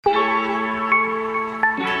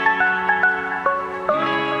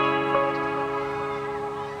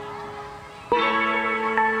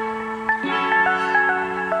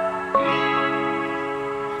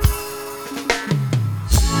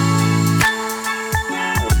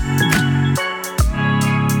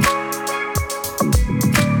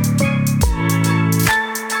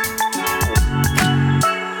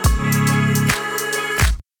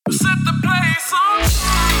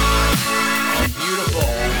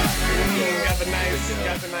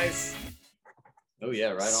nice. Oh yeah,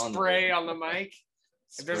 right on. Spray on the mic.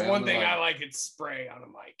 If there's one thing I like, it's spray on the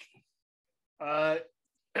mic.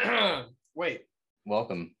 Wait.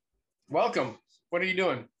 Welcome. What are you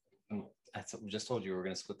doing? I just told you we were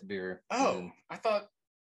going to split the beer. Oh, I thought.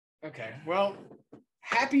 Okay. Well,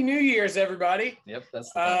 Happy New Year's, everybody. Yep,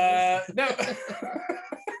 that's the no.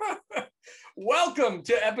 Welcome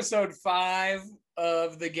to episode 5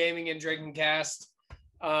 of the Gaming and Drinking Cast.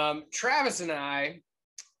 Travis and I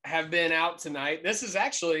have been out tonight. This is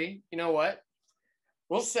actually, you know what?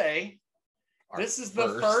 We'll say this is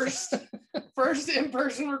the first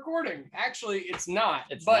in-person recording. Actually, it's not.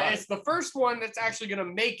 It's the first one that's actually going to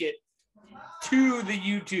make it to the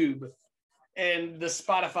YouTube and the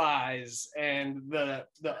Spotify's and the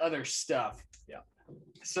other stuff. Yeah.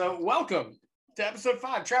 So welcome to episode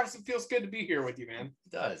 5. Travis, it feels good to be here with you, man.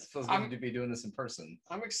 It does. It feels good to be doing this in person.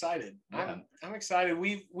 I'm excited. Yeah. I'm excited.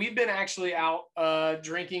 We've been actually out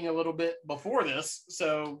drinking a little bit before this.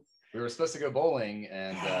 So we were supposed to go bowling,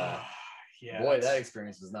 and yeah, boy, that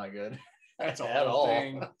experience was not good. That's a at whole all.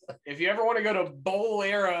 thing. If you ever want to go to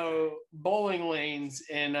Bolero bowling lanes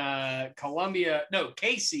in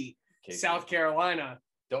Casey, South Carolina,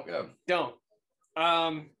 don't go. Don't.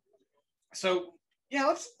 So yeah,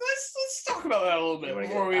 let's talk about that a little bit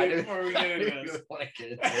before we get into this.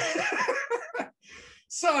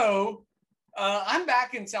 So I'm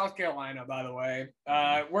back in South Carolina, by the way.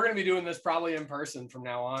 We're going to be doing this probably in person from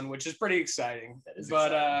now on, which is pretty exciting. That is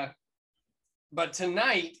exciting. But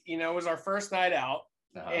tonight, was our first night out,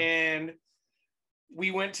 and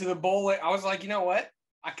we went to the bowling. I was like, you know what?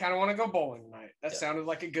 I kind of want to go bowling tonight. That sounded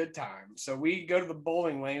like a good time. So we go to the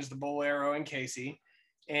bowling lanes, the Bolero in Casey,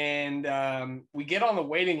 and we get on the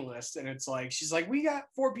waiting list, and it's like, she's like, we got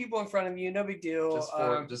 4 people in front of you, no big deal.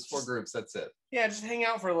 Just four groups. That's it. Yeah, just hang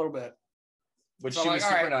out for a little bit. Which so she was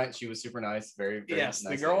super nice. She was super nice. Very, very yes,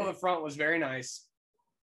 nice. The girl at the front was very nice.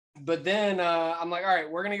 But then I'm like, all right,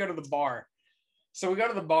 we're going to go to the bar. So we go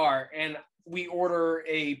to the bar and we order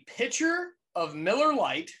a pitcher of Miller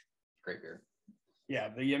Lite. Great beer. Yeah,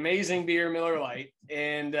 the amazing beer Miller Lite,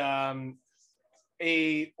 and an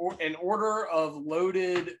order of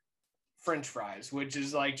loaded French fries, which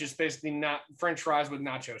is like just basically not French fries with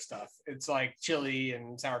nacho stuff. It's like chili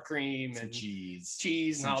and sour cream and cheese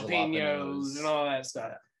and jalapenos and all that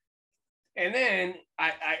stuff. And then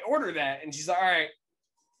I order that, and she's like, all right,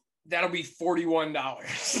 that'll be $41. And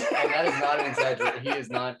that is not an exaggeration.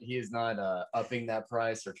 He is not upping that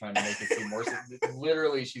price or trying to make it seem more.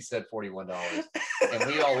 Literally, she said $41, and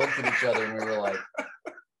we all looked at each other and we were like,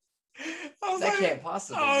 "That can't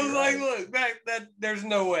possibly." I was like, "Look, that there's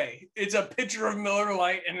no way. It's a pitcher of Miller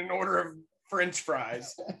Lite and an order of French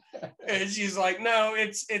fries." And she's like, "No,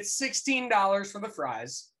 it's $16 for the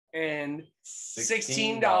fries and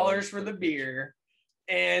 $16 for the beer."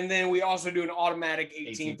 And then we also do an automatic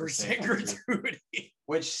 18% gratuity.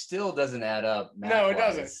 Which still doesn't add up. No, it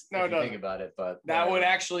doesn't. No, it doesn't. Think about it, but that would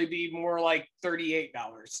actually be more like $38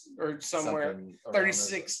 or somewhere,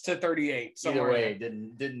 36 to 38. Either way, it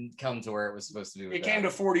didn't come to where it was supposed to be. It came to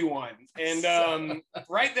 41. And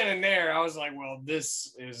right then and there, I was like, well,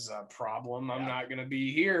 this is a problem. I'm not going to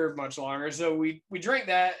be here much longer. So we drank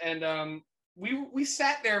that, and we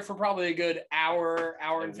sat there for probably a good hour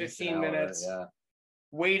and 15 minutes. Yeah.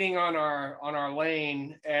 Waiting on our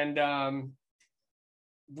lane, and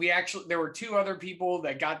there were 2 other people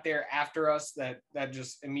that got there after us that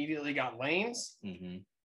just immediately got lanes. Mm-hmm.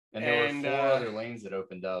 And there were 4 other lanes that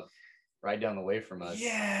opened up right down the way from us.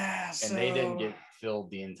 Yeah, and they didn't get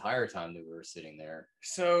filled the entire time that we were sitting there.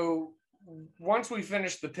 So once we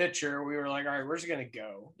finished the pitcher, we were like, all right, we're just gonna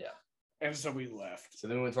go. Yeah. And so we left. So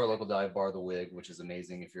then we went to our local dive bar, The Wig, which is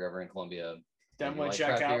amazing if you're ever in Columbia. Definitely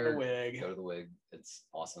check out The Wig. Go to The Wig. It's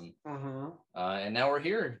awesome. Mm-hmm. And now we're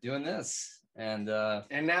here doing this. And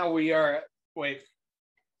now we are, wait.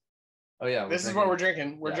 Oh, yeah. This is what we're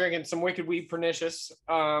drinking. We're drinking some Wicked Weed Pernicious.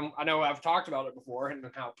 I know I've talked about it before, and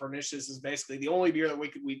how Pernicious is basically the only beer that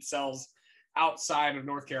Wicked Weed sells outside of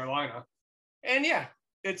North Carolina. And yeah,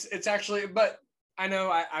 it's actually, but I know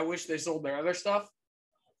I wish they sold their other stuff.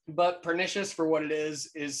 But Pernicious, for what it is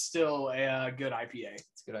still a good IPA.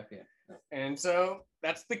 It's a good IPA. And so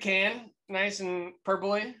that's the can, nice and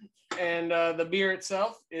purpley, and the beer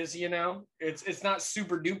itself is, it's not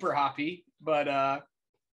super duper hoppy, but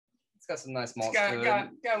it's got some nice malts to it.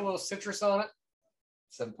 Got a little citrus on it.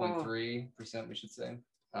 7.3%, we should say.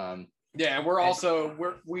 Yeah, and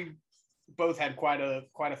we both had quite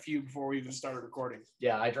a few before we even started recording.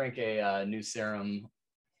 Yeah, I drank a New Serum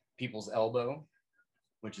People's Elbow.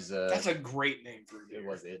 which is that's a great name for a beer.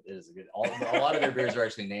 It is a good. A lot of their beers are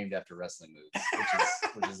actually named after wrestling moves,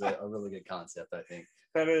 which is is a really good concept, I think.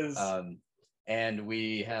 That is. And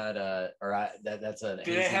we had that's a.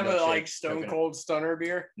 Do they have a like Stone Cold Stunner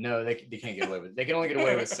beer? No, they can't get away with it. They can only get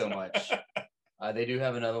away with so much. They do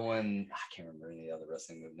have another one. I can't remember any of the other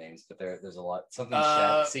wrestling move names, but there's a lot. Something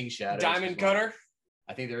Seeing Shadows. Diamond Cutter.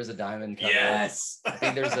 I think there is a Diamond Cutter. Yes. I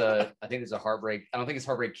think there's a Heartbreak. I don't think it's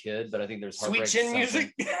Heartbreak Kid, but I think there's Heartbreak Sweet Chin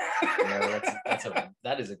Music.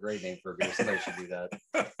 That is a great name for a beer. Somebody should do that.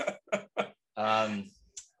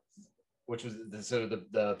 Which was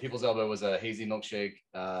the People's Elbow was a hazy milkshake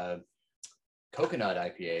coconut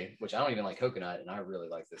IPA, which I don't even like coconut, and I really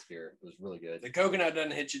like this beer. It was really good. The coconut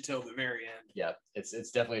doesn't hit you till the very end. Yeah, it's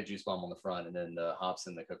definitely a juice bomb on the front, and then the hops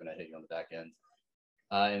and the coconut hit you on the back end.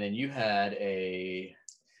 And then you had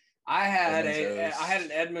I had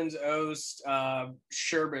an Edmonds Oast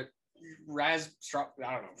sherbet, I don't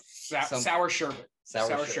know, sour sherbet.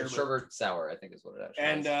 Sour sherbet. Sour, I think is what it actually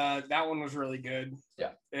and was. That one was really good.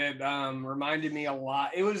 Yeah, it reminded me a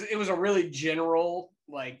lot. It was a really general,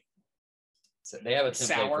 like, so they have a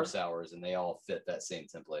template for sours, and they all fit that same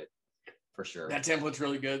template for sure. That template's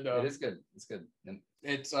really good, though. It is good. It's good.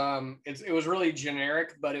 It was really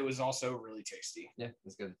generic, but it was also really tasty. Yeah,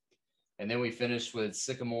 it's good. And then we finished with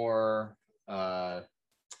Sycamore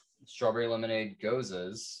strawberry lemonade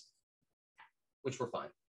gozas, which were fine.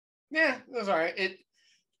 Yeah, it was all right.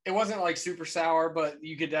 It wasn't like super sour, but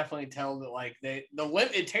you could definitely tell that like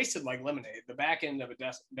it tasted like lemonade. The back end of it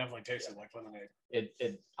definitely tasted like lemonade.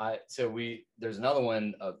 There's another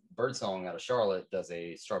one, Birdsong out of Charlotte does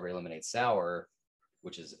a strawberry lemonade sour,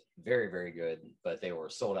 which is very, very good, but they were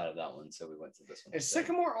sold out of that one, so we went to this one. Is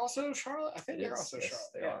Sycamore also Charlotte? I think they're also yes,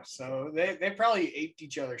 Charlotte. They are. So they probably aped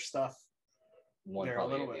each other's stuff. One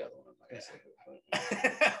probably ate the other one.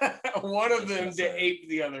 One of them ape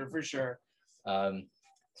the other for sure.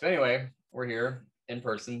 So anyway, we're here in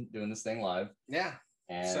person doing this thing live. Yeah.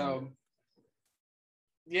 And so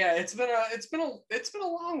yeah, it's been a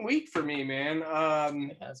long week for me, man.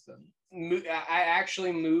 It has been. I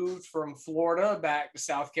actually moved from Florida back to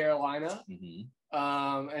South Carolina.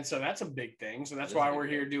 Mm-hmm. And so that's a big thing. So that's why we're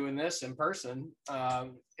here doing this in person.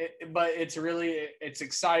 But it's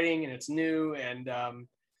exciting and it's new and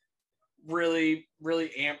really,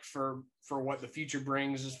 really amped for what the future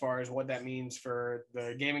brings as far as what that means for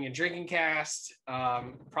the Gaming and Drinking Cast.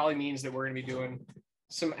 Probably means that we're going to be doing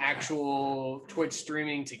some actual Twitch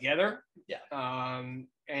streaming together. Yeah.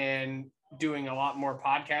 And doing a lot more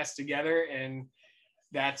podcasts together. And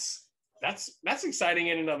that's exciting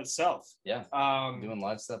in and of itself. Yeah. Doing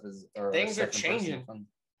live stuff things are changing.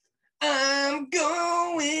 I'm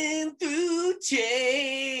going through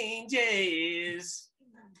changes.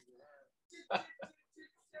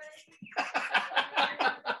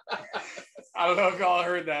 I don't know if y'all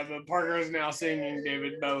heard that, but Parker is now singing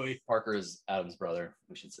David Bowie. Parker is Adam's brother,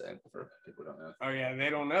 we should say, for people who don't know. Oh yeah,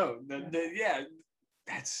 they don't know. Yeah,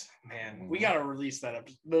 that's, man. We gotta release that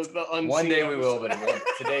episode. One day we will, but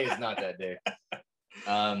today is not that day.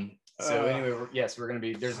 So anyway,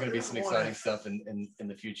 there's gonna be some exciting stuff in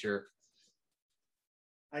the future.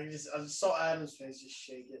 I just saw Adam's face just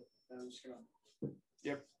shake it. I'm just gonna.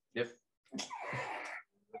 Yep.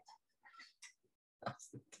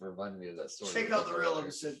 Remind me of that story. Check out the real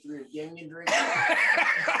episode 3 of Gaming and Drinking.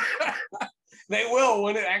 They will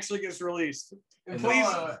when it actually gets released. And please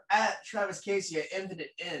at Travis Casey at Infinite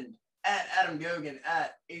End, at Adam Gogan,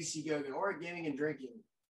 at AC Gogan, or at Gaming and Drinking.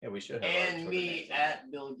 Yeah, we should have. And me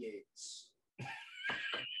at Bill Gates.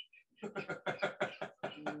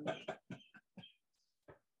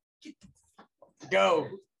 Go,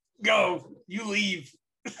 you leave.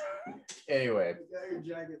 Anyway. You got your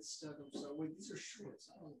jacket stuck up, so wait, these are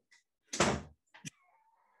shorts.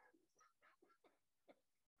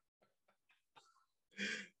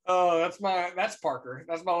 Oh, that's Parker.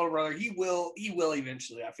 That's my little brother. He will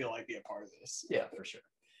eventually, I feel like, be a part of this. Yeah, for sure.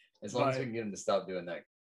 As long as we can get him to stop doing that.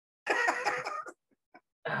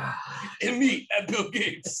 And me at Bill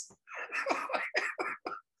Gates.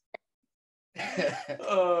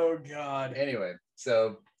 Oh God. Anyway,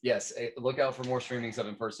 so yes, look out for more streaming stuff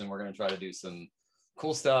in person. We're gonna try to do some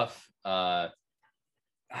cool stuff. I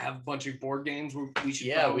have a bunch of board games. We should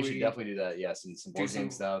definitely do that. Yes, and some board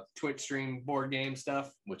game stuff. Twitch stream board game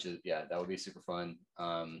stuff. Which is that would be super fun.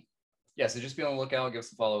 So just be on the lookout. Give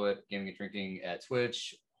us a follow at Gaming and Drinking at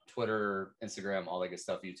Twitch, Twitter, Instagram, all that good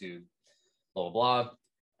stuff, YouTube, blah blah blah.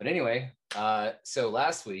 But anyway, so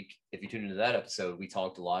last week, if you tuned into that episode, we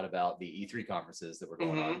talked a lot about the E3 conferences that were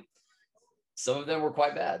going on. Some of them were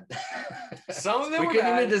quite bad. Some of them we were couldn't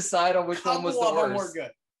bad. even decide on which one was the worst. Couple of them were good.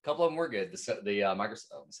 A couple of them were good. The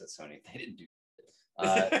Microsoft, I said Sony, they didn't do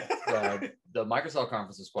it. The Microsoft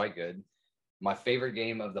conference was quite good. my favorite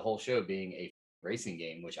game of the whole show being a racing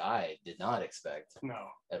game, which I did not expect No.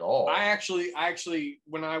 at all. I actually,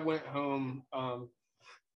 when I went home,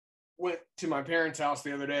 went to my parents' house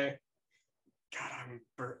the other day.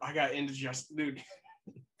 God, I got indigestion, dude.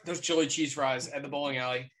 Those chili cheese fries at the bowling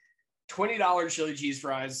alley, $20 chili cheese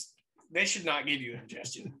fries. They should not give you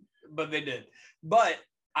indigestion, but they did. But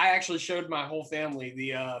I actually showed my whole family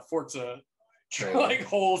the Forza like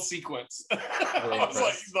whole sequence. I was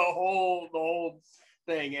like the whole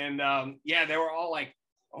thing, and yeah, they were all like,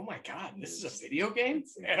 "Oh my god, this is a video game!"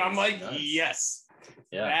 And I'm like, "Yes,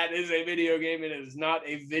 that is a video game. It is not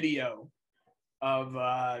a video of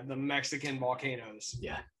the Mexican volcanoes."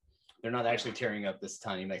 Yeah, they're not actually tearing up this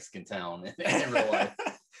tiny Mexican town in real life.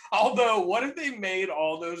 Although, what if they made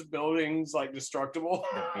all those buildings like destructible?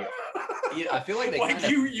 Yeah, I feel like they like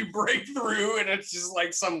you break through and it's just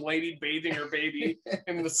like some lady bathing her baby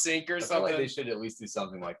in the sink or something. I feel like they should at least do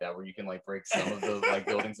something like that where you can like break some of the like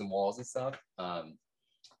buildings and walls and stuff.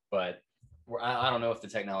 But I don't know if the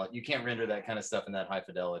technology, you can't render that kind of stuff in that high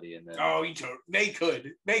fidelity. And then they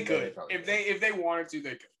could if they wanted to,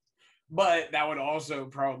 they could. But that would also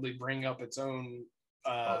probably bring up its own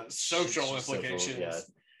social implications. Yeah.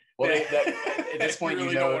 Well, at this point,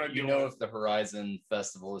 really you know if the Horizon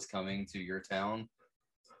Festival is coming to your town,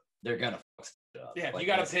 they're gonna fuck it up. Yeah, if like you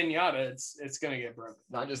got a pinata, it's gonna get broken.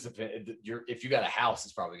 Not just a pin. If you got a house,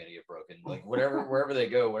 it's probably gonna get broken. Like wherever they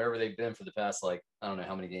go, wherever they've been for the past I don't know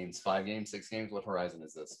how many games, 5 games, 6 games. What Horizon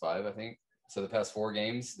is this? 5, I think. So the past 4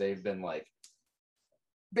 games, they've been like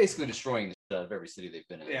basically destroying the shit out of every city they've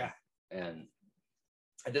been in. Yeah. And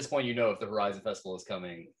at this point, if the Horizon Festival is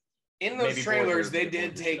coming. In those trailers, they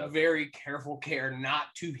did take very careful care not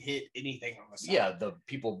to hit anything on the side. Yeah, the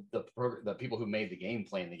people who made the game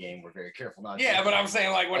playing the game were very careful not. Yeah, but I'm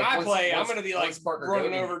saying like when I play, I'm gonna be like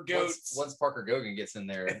running over goats. Once Parker Gogan gets in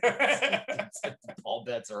there, all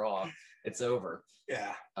bets are off. It's over.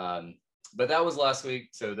 Yeah. But that was last week.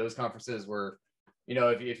 So those conferences were,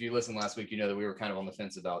 if you listened last week, that we were kind of on the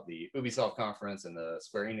fence about the Ubisoft conference and the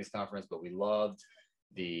Square Enix conference, but we loved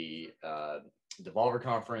the Devolver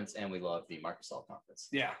conference and we love the Microsoft conference.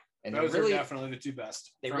 Yeah, and those are definitely the 2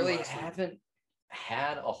 best. They really haven't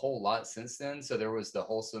had a whole lot since then. So there was the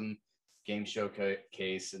Wholesome Game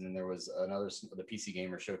Showcase, and then there was the PC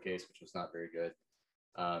Gamer Showcase, which was not very good.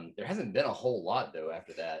 There hasn't been a whole lot though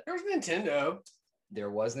after that. There was Nintendo. There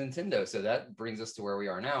was Nintendo, so that brings us to where we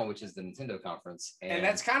are now, which is the Nintendo conference, and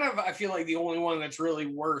that's kind of, I feel like, the only one that's really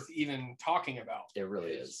worth even talking about. It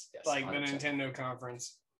really is, yes, like 100%. The Nintendo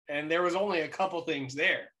conference. And there was only a couple things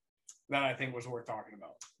there that I think was worth talking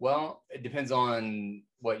about. Well, it depends on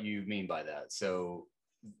what you mean by that. So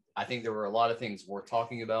I think there were a lot of things worth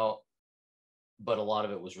talking about, but a lot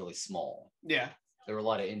of it was really small. Yeah. There were a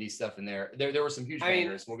lot of indie stuff in there. There were some huge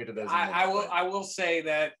bangers. We'll get to those. I will say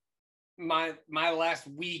that my last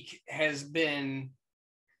week has been,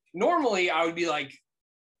 normally I would be like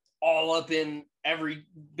all up in every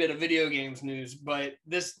bit of video games news, but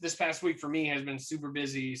this past week for me has been super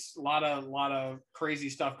busy. A lot of crazy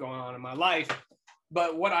stuff going on in my life.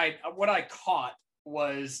 But what I caught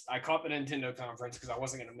was I caught the Nintendo conference because I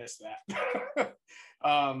wasn't going to miss that.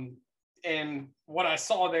 And what I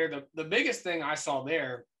saw there, the biggest thing I saw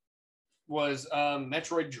there was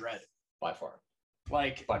Metroid Dread. By far.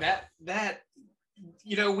 Like that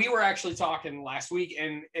we were actually talking last week,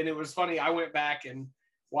 and it was funny. I went back, and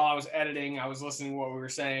while I was editing, I was listening to what we were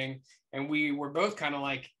saying, and we were both kind of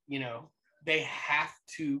like, they have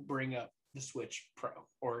to bring up the Switch Pro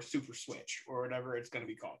or Super Switch or whatever it's going to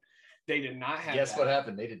be called. They did not have. Guess what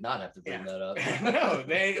happened? They did not have to bring that up. No,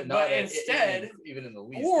 but instead, even in the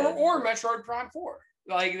least, or Metroid Prime 4.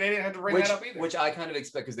 Like they didn't have to bring that up either. Which I kind of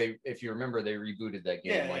expect because if you remember, they rebooted that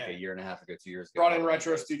game a year and a half ago, 2 years ago. Brought in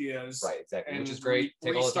Retro Studios, right? Exactly, which is great.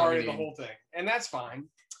 Restarted the whole thing, and that's fine.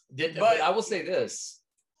 But I will say this: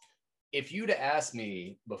 if you'd asked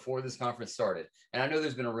me before this conference started, and I know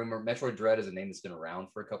there's been a rumor, Metroid Dread is a name that's been around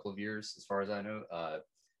for a couple of years, as far as I know.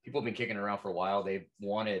 People have been kicking it around for a while. They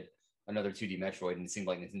wanted another 2D Metroid, and it seemed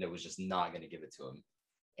like Nintendo was just not going to give it to them.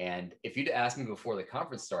 And if you'd asked me before the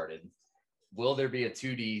conference started, will there be a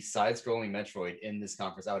 2D side-scrolling Metroid in this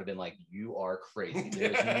conference? I would have been like, you are crazy.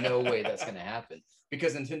 There's no way that's going to happen.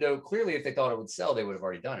 Because Nintendo, clearly, if they thought it would sell, they would have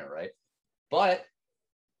already done it, right? But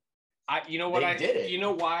you know what? Did it. You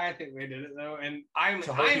know why I think they did it, though? And I'm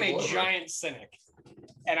a giant cynic.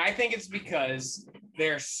 And I think it's because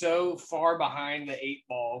they're so far behind the 8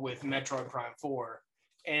 ball with Metroid Prime 4.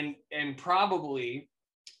 And probably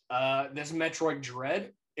this Metroid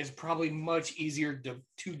Dread is probably much easier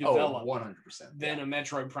to develop 100% than a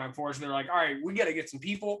Metroid Prime 4. So they're like, all right, we got to get some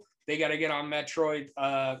people. They got to get on Metroid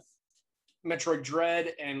Metroid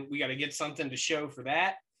Dread, and we got to get something to show for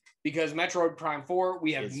that because Metroid Prime 4,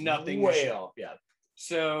 we have It's nothing to way show. off. Yeah,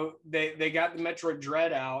 So they got the Metroid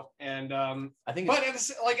Dread out, and I think. but at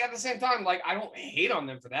the same time, like I don't hate on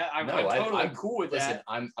them for that. I'm totally cool with listen,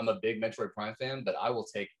 that. I'm a big Metroid Prime fan, but I will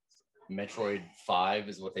take Metroid 5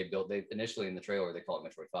 is what they built. They initially in the trailer they call it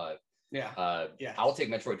Metroid 5. Yeah. I'll take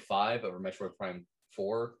Metroid 5 over Metroid Prime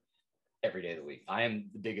 4 every day of the week. I am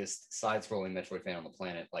the biggest side-scrolling Metroid fan on the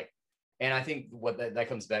planet. Like, and I think what that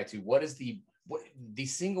comes back to, what the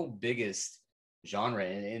single biggest genre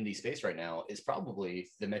in indie space right now is probably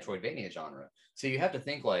the Metroidvania genre. So you have to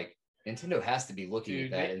think like Nintendo has to be looking at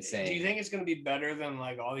that and saying, do you think it's going to be better than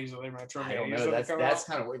like all these other Metroidvanias? I don't know. That's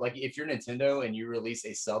kind of weird. Like if you're Nintendo and you release a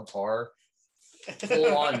subpar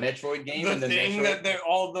full-on Metroid game, the and thing that they're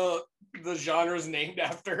all the genres named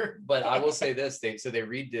after. But I will say this: they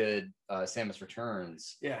redid Samus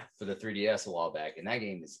Returns, for the 3DS a while back, and that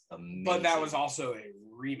game is amazing. But that was also a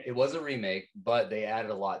remake. It was a remake, but they added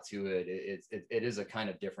a lot to it. It is a kind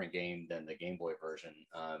of different game than the Game Boy version.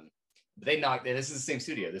 But they knocked. This is the same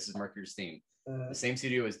studio. This is Mercury Steam. The same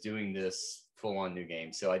studio is doing this full-on new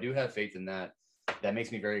game, so I do have faith in that. That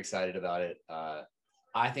makes me very excited about it.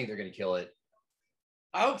 I think they're going to kill it.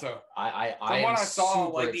 I hope so. From what I saw,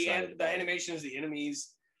 like the animations, the enemies.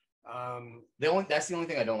 That's the only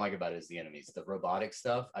thing I don't like about it is the enemies, the robotic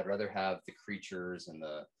stuff. I'd rather have the creatures and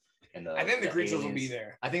the. I think the creatures aliens will be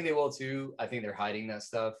there. I think they will too. I think they're hiding that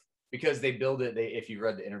stuff because they build it. If you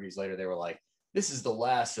read the interviews later, they were like, "This is the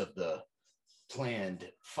last of the planned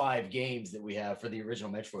 5 games that we have for the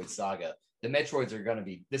original Metroid saga. The Metroids are going to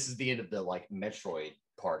be. This is the end of the like Metroid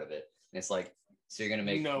part of it." And it's like, so you're going to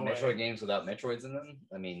make Metroid games without Metroids in them?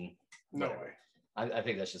 I mean, no way. I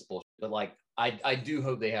think that's just bullshit. But like, I do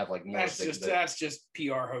hope they have like more. That's just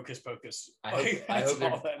PR hocus pocus.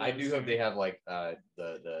 I do hope they have like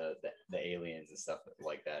the aliens and stuff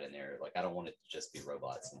like that in there. Like I don't want it to just be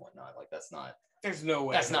robots and whatnot. Like that's not. There's no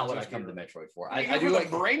way. That's not what I come to Metroid for. I do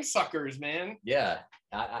like brain suckers, man. Yeah,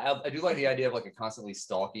 I do like the idea of like a constantly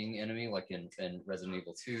stalking enemy, like in Resident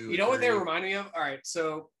Evil 2. You know what they remind me of? All right,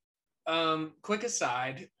 so quick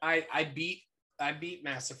aside, I beat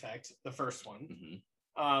Mass Effect, the first one.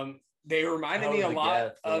 Mm-hmm. They reminded me a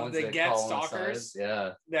lot of the Geth stalkers.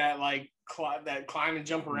 Yeah. That like that climb and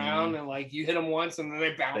jump around, and like you hit them once and then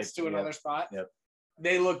they bounce to another spot. Yep.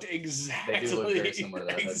 They looked exactly. They do look very similar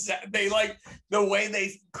to that. They like the way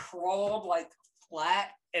they crawled like flat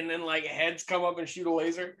and then like heads come up and shoot a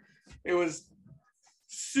laser. It was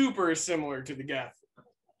super similar to the Geth.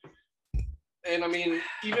 And I mean,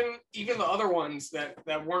 even the other ones that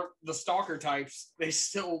weren't the stalker types, they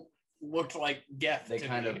still looked like Geth. They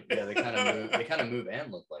kind of move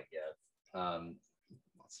and look like Geth.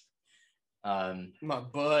 My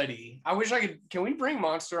buddy. I wish I could. Can we bring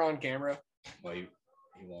Monster on camera? Well, he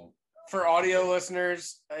won't. For audio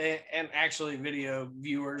listeners and actually video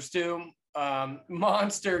viewers too.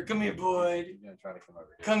 Monster, come here, bud. He's gonna try to come over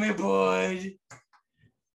here. Come here, bud.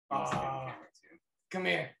 Come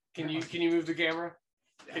here. Can you move the camera?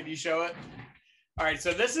 Can you show it? All right.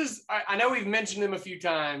 So this is. I know we've mentioned him a few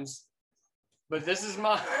times, but this is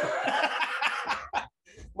my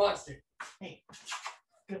Monster. Hey,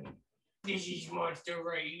 come here. This is Monster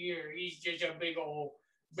right here. He's just a big old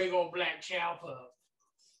black chow pup.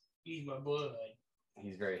 He's my bud.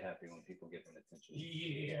 He's very happy when people give him attention.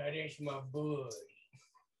 Yeah, that's my bud.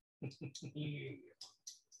 Yeah.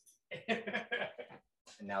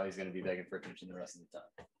 And now he's going to be begging for attention the rest of the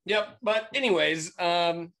time. Yep. But anyways,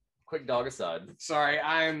 quick dog aside. Sorry,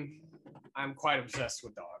 I'm quite obsessed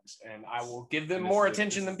with dogs, and I will give them more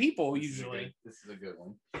attention than people usually. This is a good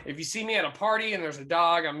one. If you see me at a party and there's a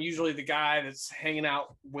dog, I'm usually the guy that's hanging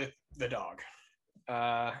out with the dog.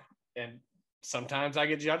 And sometimes I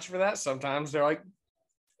get judged for that. Sometimes they're like,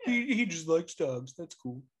 he just likes dogs. That's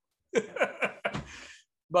cool.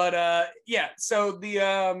 But yeah, so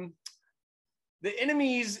the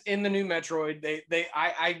enemies in the new Metroid,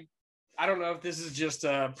 I don't know if this is just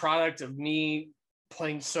a product of me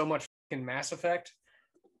playing so much fucking Mass Effect,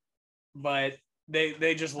 but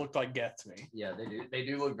they just looked like Geth to me. Yeah, they do. They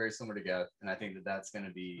do look very similar to Geth, and I think that's going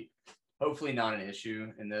to be hopefully not an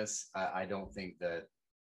issue in this. I don't think that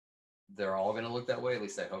they're all going to look that way. At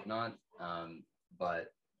least I hope not. But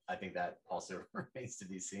I think that also remains to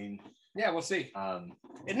be seen. Yeah, we'll see.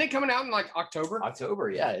 Isn't it coming out in like October? October,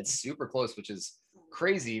 yeah, it's super close, which is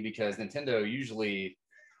crazy because Nintendo usually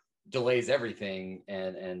delays everything,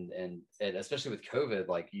 and especially with COVID,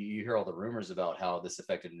 like you hear all the rumors about how this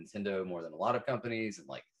affected Nintendo more than a lot of companies, and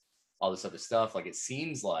like all this other stuff. Like it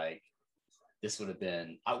seems like this would have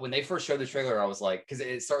been when they first showed the trailer. I was like, because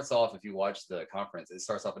it starts off, if you watch the conference, it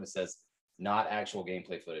starts off and it says not actual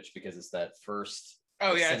gameplay footage, because it's that first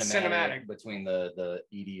Oh yeah, it's cinematic. between the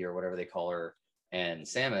Edie or whatever they call her and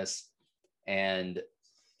Samus. And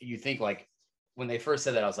you think, like, when they first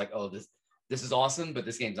said that, I was like, oh, this is awesome, but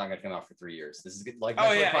this game's not going to come out for 3 years. This is like Oh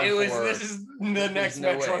Metroid yeah, Prime 4, this is the next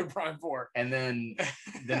no Metroid way. Prime 4. And then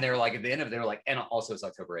they were like, at the end of it, they were like, and also it's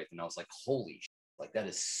October 8th. And I was like, holy shit, like that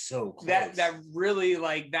is so close. That really,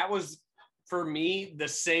 like, that was for me the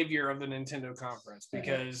savior of the Nintendo conference,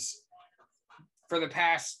 because for the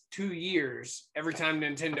past 2 years, every time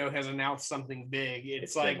Nintendo has announced something big,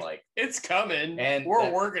 it's like it's coming and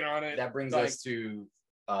we're working on it. That brings us to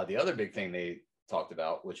the other big thing they talked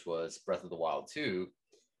about, which was Breath of the Wild 2.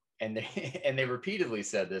 And they repeatedly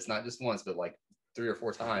said this, not just once, but like 3 or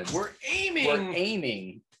 4 times. We're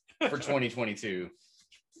aiming for 2022.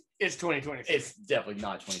 It's 2023. It's definitely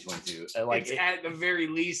not 2022. It's at the very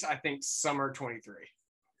least, I think, summer 23.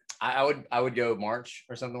 I would go March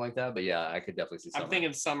or something like that, but yeah, I could definitely see summer. I'm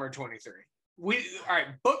thinking summer 23. All right,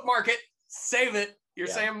 bookmark it, save it. You're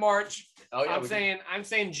saying March. Oh yeah, I'm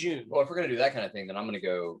saying June. Well, if we're gonna do that kind of thing, then I'm gonna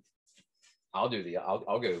go. I'll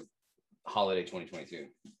go holiday 2022.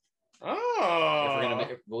 Oh, if we're gonna make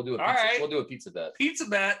it, we'll do a pizza. All right. We'll do a pizza bet. Pizza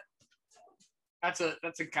bet. That's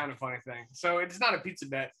a kind of funny thing. So it's not a pizza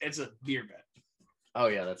bet; it's a beer bet. Oh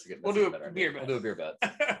yeah, that's a good. We'll do a beer bet. We'll do a beer bet.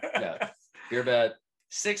 Yeah, beer bet.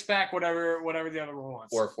 6-pack, whatever the other one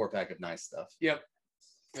wants. Or a 4-pack of nice stuff. Yep.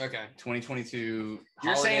 Okay. 2022.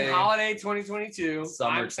 You're saying holiday 2022.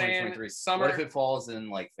 Summer 2023. Summer. What if it falls in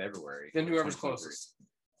like February? Then whoever's closest.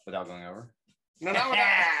 Without going over? No,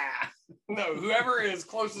 no, whoever is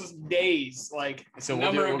closest days, like so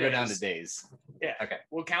we'll go down to days. Yeah. Okay.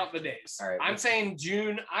 We'll count the days. All right. I'm saying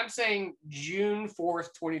June 4th,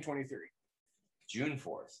 2023. June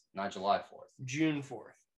 4th, not July 4th. June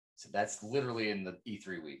 4th. So that's literally in the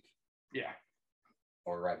E3 week. Yeah.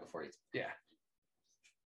 Or right before E3. Yeah.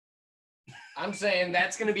 I'm saying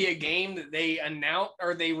that's going to be a game that they announce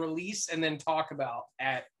or they release and then talk about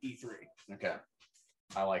at E3. Okay.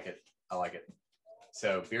 I like it.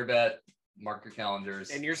 So beer bet, mark your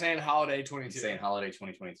calendars. And you're saying holiday 22. I'm saying holiday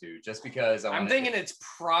 2022, just because I'm thinking it's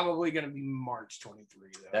probably going to be March 23.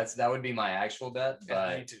 Though. That would be my actual bet,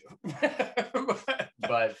 but me too.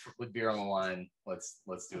 but with beer on the line, let's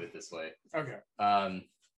do it this way. Okay.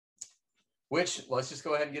 Which let's just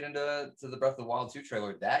go ahead and get into the Breath of the Wild 2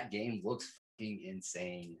 trailer. That game looks fucking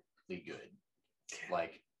insanely good.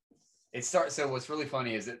 Like it starts. So what's really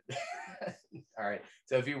funny is it. All right.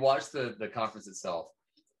 So if you watch the conference itself,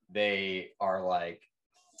 they are like,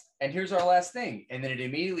 and here's our last thing, and then it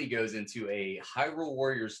immediately goes into a Hyrule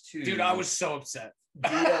Warriors 2. Dude, I was so upset.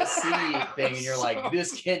 DLC thing, and you're like,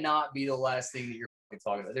 this cannot be the last thing that you're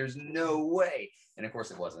talking about. There's no way. And of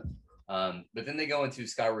course, it wasn't. But then they go into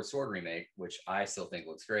Skyward Sword remake, which I still think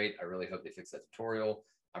looks great. I really hope they fix that tutorial.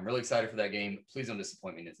 I'm really excited for that game. Please don't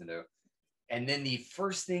disappoint me, Nintendo. And then the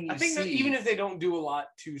first thing I think that even if they don't do a lot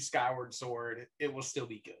to Skyward Sword, it will still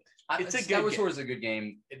be good. Skyward Sword is a good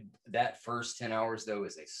game. That first 10 hours though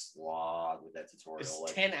is a slog with that tutorial.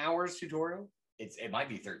 It's 10 hours tutorial. It might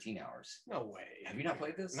be 13 hours. No way. Have you not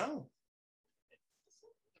played this? No.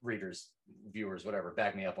 Readers, viewers, whatever,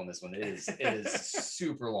 back me up on this one. It is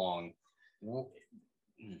super long.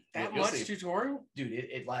 That much tutorial? Dude,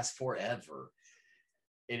 it lasts forever.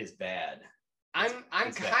 It is bad.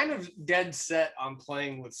 I'm kind of dead set on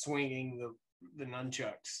playing with swinging the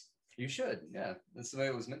nunchucks. You should, yeah. That's the way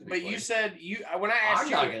it was meant to be. But played. you said when I asked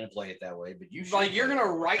you, I'm not gonna play it that way. But you should. Like you're gonna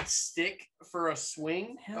right stick for a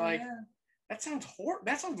swing. Hell like yeah. that sounds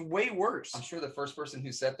That sounds way worse. I'm sure the first person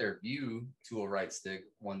who set their view to a right stick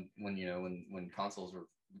when consoles were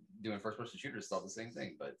doing first person shooters thought the same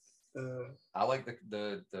thing. But I like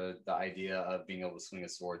the idea of being able to swing a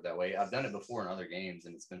sword that way. I've done it before in other games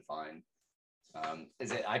and it's been fine.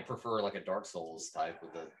 I prefer like a Dark Souls type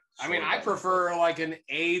with the. I prefer like an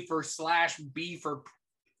A for slash, B for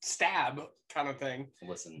stab kind of thing.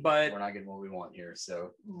 Listen, but we're not getting what we want here.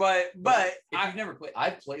 So, but I've never played.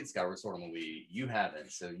 I've played Skyward Sword on the Wii. You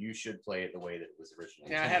haven't, so you should play it the way that it was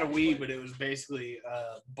originally. Yeah, I had a Wii, but it was basically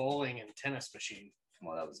a bowling and tennis machine.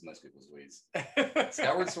 Well, that was most people's Wii's.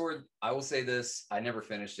 Skyward Sword. I will say this: I never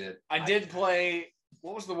finished it. I did play.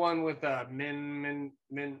 What was the one with Minna?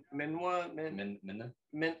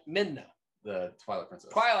 The Twilight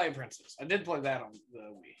Princess. Twilight Princess. I did play that on the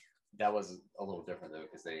Wii. That was a little different though,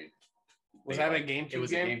 because they was that a GameCube game? It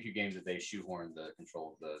was a GameCube game that they shoehorned the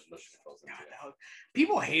control of the motion controls into. God,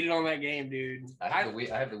 people hated on that game, dude. I have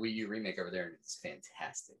the Wii U remake over there, and it's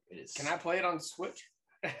fantastic. It is. Can I play it on Switch?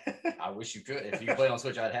 I wish you could. If you could play it on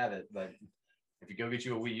Switch, I'd have it. But if you go get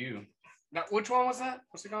you a Wii U. Now, which one was that?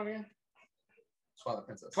 What's it called again? Twilight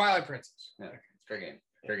Princess. Twilight Princess. Yeah, it's a great game.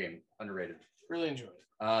 Great game. Underrated. Really enjoyed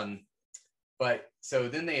it. But so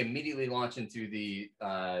then they immediately launch into the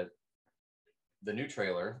new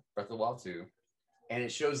trailer, Breath of the Wild 2, and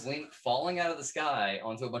it shows Link falling out of the sky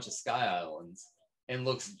onto a bunch of sky islands and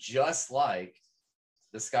looks just like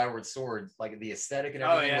the Skyward Sword. Like the aesthetic and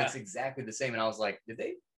everything looks exactly the same. And I was like, is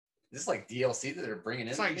this like DLC that they're bringing in?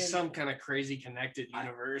 It's like some kind of crazy connected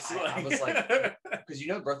universe. I was like, because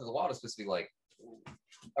Breath of the Wild is supposed to be like,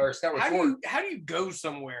 or Skyward Sword. How do you go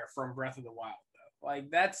somewhere from Breath of the Wild though? Like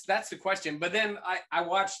that's the question. But then I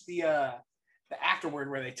watched the afterward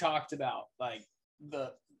where they talked about like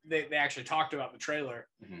they actually talked about the trailer,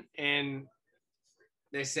 and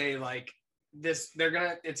they say like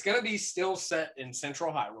it's gonna be still set in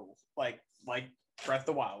Central Hyrule, like Breath of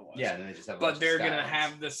the Wild was. Yeah, and they just have. But they're gonna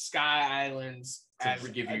have the Sky Islands as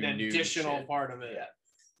an additional part of it. Yeah,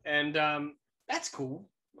 and that's cool.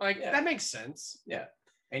 Like that makes sense. Yeah,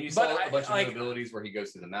 and you saw a bunch of new abilities where he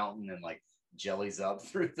goes through the mountain and like jellies up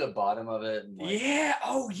through the bottom of it. And, like,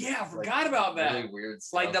 I forgot about that. Really weird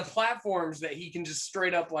stuff. Like the platforms that he can just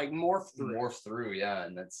straight up like morph through. Yeah,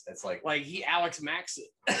 and it's like he Alex Max it.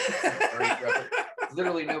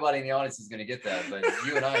 Literally nobody in the audience is going to get that, but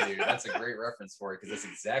you and I do. That's a great reference for it because that's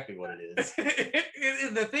exactly what it is.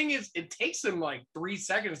 The thing is, it takes him like 3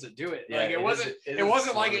 seconds to do it. Yeah, like it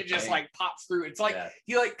wasn't like it just like pops through. It's like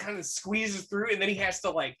he like kind of squeezes through and then he has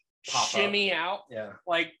to like shimmy out. Yeah.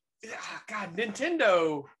 Like, God,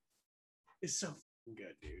 Nintendo is so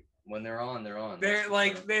good, dude. When they're on, they're on. They're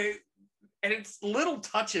like and it's little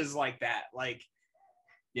touches like that, like.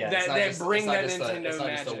 Yeah, that bring that Nintendo it's not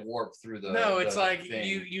magic. just a warp through the. No, it's the like thing.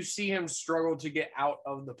 you see him struggle to get out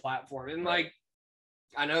of the platform, and like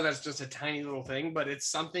I know that's just a tiny little thing, but it's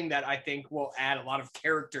something that I think will add a lot of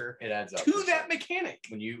character. It adds up to that mechanic.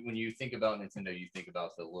 When you think about Nintendo, you think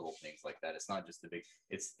about the little things like that. It's not just the big.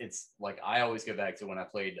 It's like I always go back to when I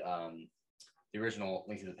played the original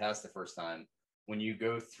Link to the Past the first time. When you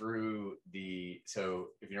go through so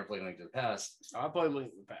if you never played Link to the Past, I played Link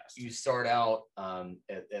to the Past. You start out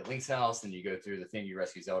at Link's house, and you go through the thing. You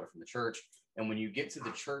rescue Zelda from the church, and when you get to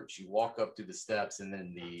the church, you walk up through the steps, and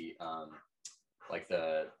then the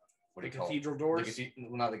cathedral doors.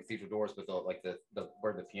 Well, not the cathedral doors, but the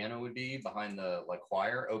where the piano would be behind the like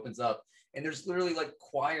choir opens up, and there's literally like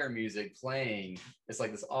choir music playing. It's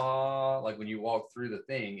like this like when you walk through the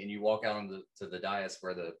thing and you walk out on to the dais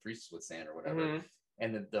where the priests would stand or whatever,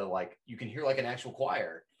 and the like you can hear like an actual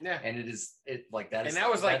choir. Yeah, and it like that. And that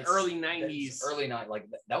was like early 90s,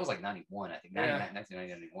 that was like 91, I think,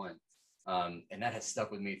 1991. And that has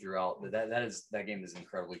stuck with me throughout. That game is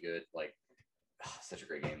incredibly good. Like, such a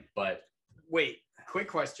great game. But wait, quick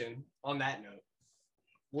question on that note: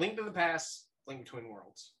 Link to the Past, Link Between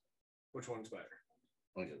Worlds. Which one's better?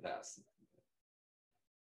 Link to the Past.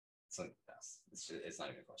 It's Link to the Past. It's not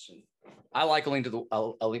even a question. I like a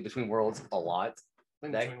Link Between Worlds a lot.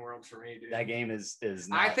 Link Between Worlds for me, dude. That game is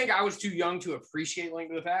not, I think I was too young to appreciate Link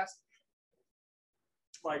to the Past.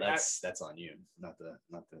 Like that's on you, not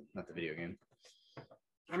the video game.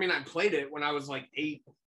 I mean, I played it when I was like 8,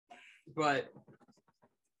 but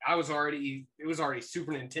it was already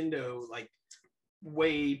Super Nintendo, like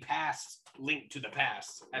way past Link to the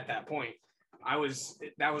Past at that point. That was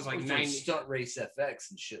like 90 Stunt Race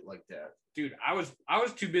FX and shit like that. Dude, I was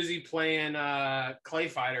too busy playing Clay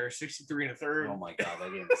Fighter 63 1/3. Oh my god,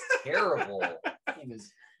 that game is terrible. That game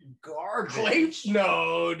is garbage.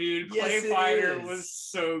 No, dude. Yes, Clay Fighter was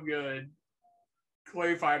so good.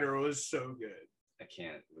 Clay Fighter was so good. I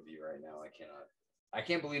can't with you right now. I cannot. I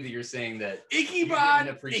can't believe that you're saying that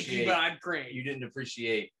Ichabod Crane. You didn't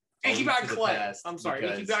appreciate Ichabod Clay. I'm sorry,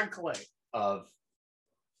 Ichabod Clay. Of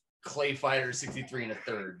Clay Fighter 63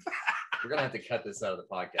 1/3. We're gonna have to cut this out of the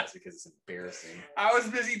podcast because it's embarrassing. I was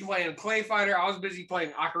busy playing Clay Fighter. I was busy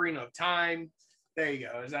playing Ocarina of Time. There you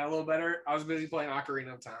go. Is that a little better? I was busy playing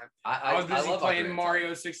Ocarina of Time. I was busy playing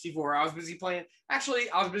Mario 64. I was busy playing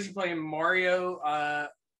Mario,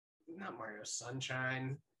 not Mario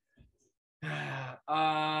Sunshine.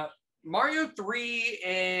 Mario 3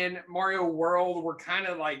 and Mario World were kind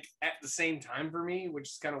of like at the same time for me, which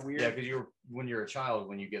is kind of weird. Yeah, because when you're a child,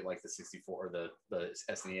 when you get like the 64 or the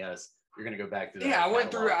SNES, you're gonna go back to that. Yeah, I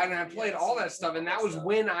went through and I played all that stuff, and that was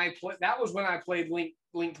when I played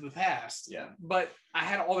Link to the Past. Yeah. But I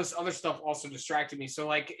had all this other stuff also distracted me. So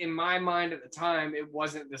like in my mind at the time, it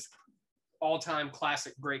wasn't this all-time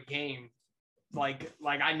classic great game. Like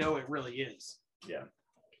I know it really is. Yeah.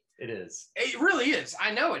 It is. It really is.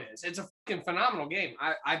 I know it is. It's a fucking phenomenal game.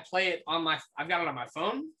 I play it I've got it on my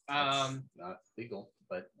phone. It's not legal,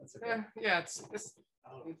 but that's okay. Yeah, it's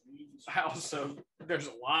I also, there's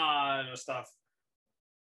a lot of stuff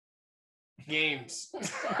games.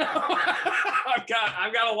 I've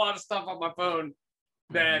got a lot of stuff on my phone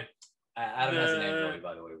that Adam has an Android,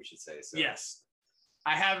 by the way, we should say. So. yes,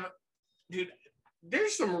 I have, dude.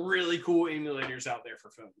 There's some really cool emulators out there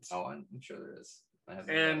for phones. Oh, I'm sure there is. I have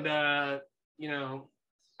You know,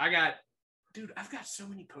 I've got so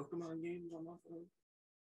many Pokemon games on my phone.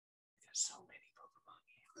 I've got so many Pokemon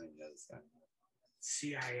games. I didn't notice that.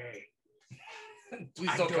 CIA.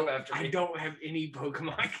 Please don't come after me. I don't have any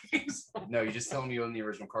Pokemon games. No, you just tell them you own the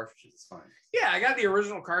original cartridges. It's fine. Yeah, I got the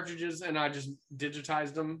original cartridges and I just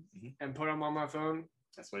digitized them and put them on my phone.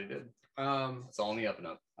 That's what he did. It's all in the up and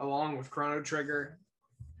up. Along with Chrono Trigger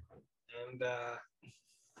and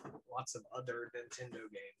lots of other Nintendo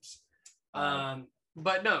games.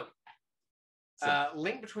 But no,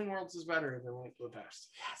 Link Between Worlds is better than Link to the Past.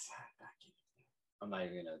 Yes, I'm not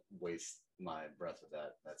even gonna waste my breath with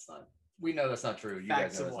that. That's not. We know that's not true. You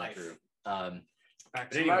Facts guys know of that's life. not true.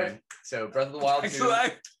 But anyway, so Breath of the Wild 2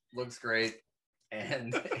 looks great,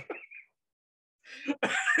 and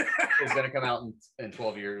it's gonna come out in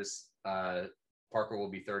 12 years. Parker will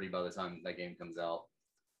be 30 by the time that game comes out,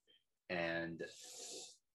 and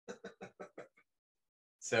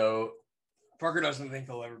so Parker doesn't think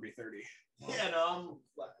he'll ever be 30. Yeah, no.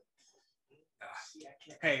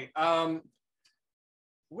 Hey,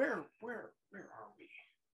 where are we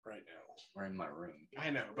right now? we're in my room. I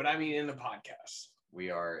know, but I mean in the podcast. We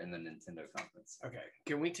are in the Nintendo conference. Okay,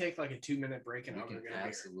 can we take like a 2-minute break and We I'll go can get a beer?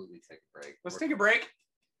 absolutely take a break. Let's take a break.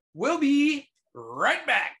 We'll be right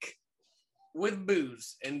back with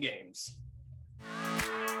booze and games.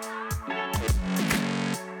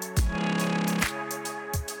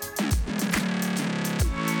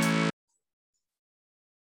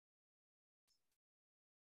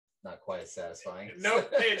 Not quite as satisfying. Nope,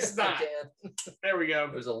 it's not. There we go.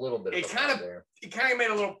 There's a little bit of It kind of there.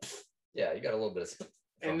 made a little, Yeah, you got a little bit of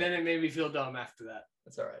and then it made me feel dumb after that.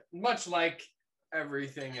 that's all right. Much like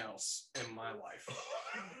everything else in my life.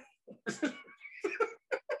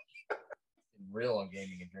 Real on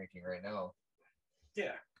gaming and drinking right now.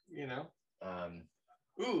 Yeah, you know. Um,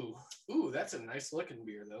 Ooh, that's a nice looking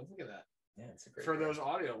beer though. Look at that. yeah, it's a great For beer. those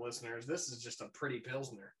audio listeners, this is just a pretty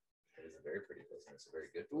Pilsner. It is a very pretty Pilsner. It's a very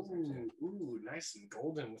good Pilsner too. Ooh, nice and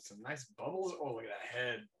golden with some nice bubbles. Oh, look at that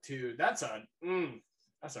head too. That's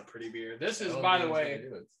a pretty beer. This is, by the way,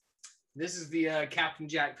 this is the Captain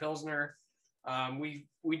Jack Pilsner.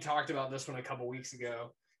 We talked about this one a couple weeks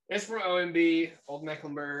ago. It's from OMB, Old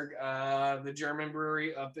Mecklenburg, the German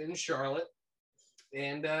brewery up in Charlotte.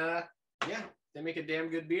 And yeah, they make a damn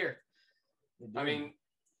good beer. I mean,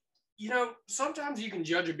 you know, sometimes you can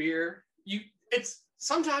judge a beer.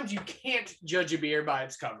 Sometimes you can't judge a beer by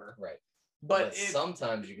its cover. Right. But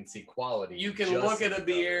sometimes you can see quality. you can just look in at the a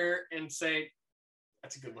beer and say,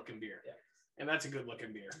 that's a good looking beer. Yeah. And that's a good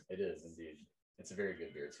looking beer. It is indeed. It's a very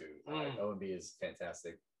good beer too. Mm. O&B is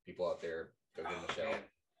fantastic. People out there, go give them a shout. Man.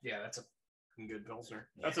 Yeah, that's a good Pilsner.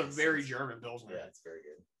 Yeah, That's a very German Pilsner. Yeah, it's very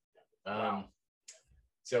good. Wow.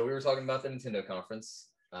 So we were talking about the Nintendo conference,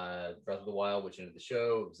 Breath of the Wild, which ended the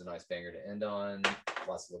show. It was a nice banger to end on.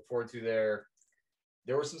 Lots to look forward to there.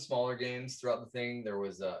 There were some smaller games throughout the thing. There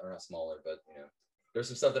was, or not smaller, but you know, there's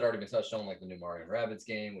some stuff that already been touched on, like the new Mario and Rabbids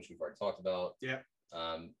game, which we've already talked about. Yeah.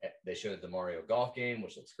 They showed the Mario Golf game,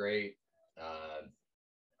 which looks great.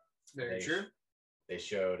 Very true. They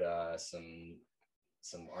showed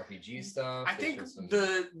some RPG stuff. I think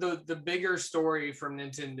the bigger story from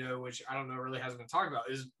Nintendo, which I don't know really hasn't been talked about,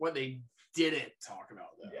 is what they didn't talk about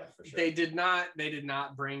though. Yeah, for sure. They did not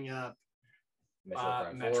bring up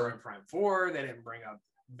Metroid Prime 4. They didn't bring up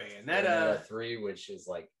Bayonetta 3, which is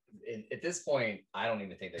like at this point, I don't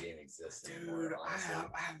even think that game exists anymore. Dude, honestly.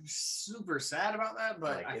 I'm super sad about that,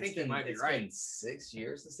 but Like, I think you might be it's right. been 6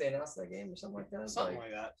 years since they announced that game or something like that. Something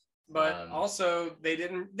like that. But also they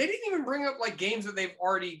didn't even bring up like games that they've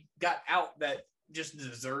already got out that just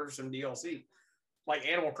deserve some DLC, like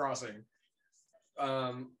Animal Crossing.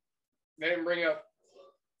 They didn't bring up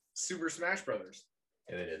Super Smash Brothers.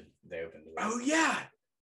 Yeah, they did. They opened it. Oh yeah.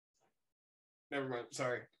 Never mind.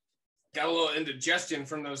 Sorry. Got a little indigestion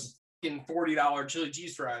from those $40 chili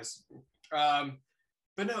cheese fries.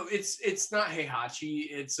 But no, it's not Heihachi.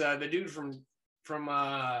 It's the dude from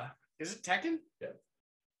is it Tekken? Yeah.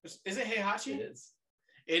 Is it Heihachi? It is.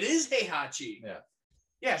 It is Heihachi. Yeah.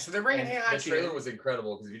 Yeah, so they're bringing Heihachi. The trailer was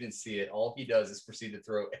incredible because if you didn't see it, all he does is proceed to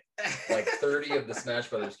throw like 30 of the Smash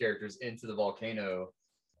Brothers characters into the volcano.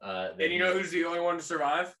 And you know who's the only one to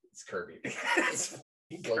survive? It's Kirby.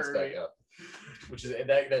 He floats back up. Which is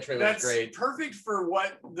that trailer was great. That's perfect for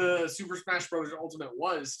what the Super Smash Bros. Ultimate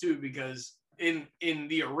was too, because in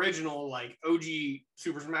the original like OG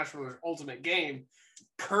Super Smash Bros. Ultimate game,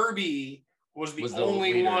 Kirby was the Was the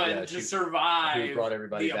only leader, one yeah, to who survive brought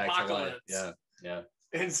everybody the back to life. apocalypse. Yeah, yeah.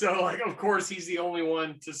 And so, like, of course, he's the only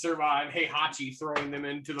one to survive Heihachi throwing them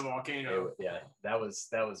into the volcano. Yeah, that was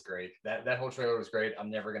great. That whole trailer was great.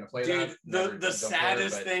 I'm never gonna play Dude, that. the Never- don't play it,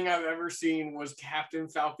 saddest but thing I've ever seen was Captain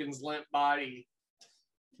Falcon's limp body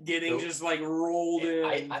getting So- just like rolled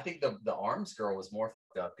in. I think the arms girl was more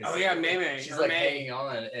fucked up. 'Cause Oh, yeah, Mei-Mei, She's or like May. hanging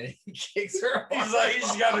on, and he kicks her. He's like,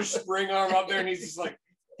 he's got her spring arm up there, and he's just like,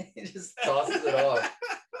 he just tosses it off.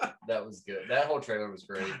 That was good. That whole trailer was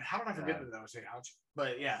great. God, how did I forget that was Heihachi?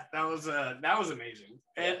 But yeah, that was amazing.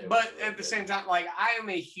 Yeah, And it was but really at the good. same time, like I am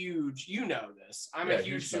a huge, you know this, I'm Yeah, a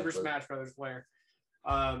huge Smash Super Bros. Smash Brothers player.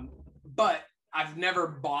 But I've never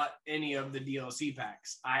bought any of the DLC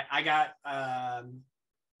packs. I got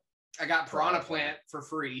Piranha Piranha Plant for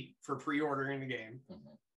free for pre-ordering the game.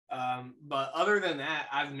 Mhm. But other than that,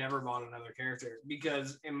 I've never bought another character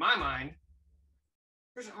because in my mind,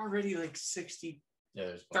 there's already like 60, Yeah,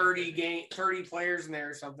 there's 30 players in there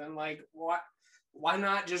or something. Like why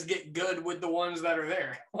not just get good with the ones that are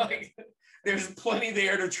there? Like there's plenty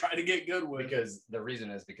there to try to get good with. because the reason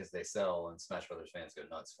is because they sell and Smash Brothers fans go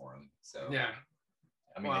nuts for them. So Yeah.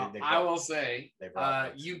 I mean, Well, they I will say, they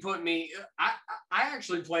brought you put me. I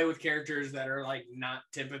actually play with characters that are like not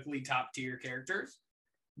typically top tier characters,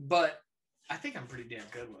 but I think I'm pretty damn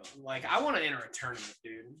good with them. Like I want to enter a tournament,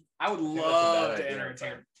 dude. I would think that's a love bad to idea, enter a but,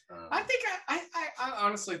 tournament. I think I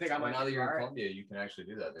honestly think I well, might. now that be you're in all right. Columbia, you can actually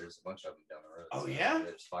do that. There's a bunch of them down the road. Oh, yeah?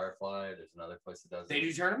 There's Firefly. There's another place that does They it.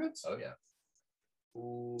 do tournaments. Oh yeah.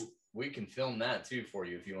 Ooh. We can film that too for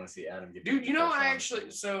you if you want to see Adam get. Dude, the you know, first I round.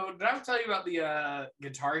 actually, so did I tell you about the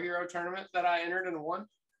Guitar Hero tournament that I entered and won?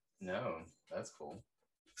 No, that's cool.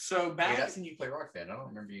 So Wait, back, I've seen you play Rock Band. I don't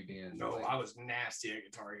remember you being. no, like, I was nasty at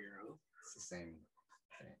Guitar Hero. It's the same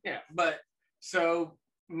thing. Yeah, but so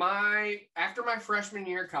after my freshman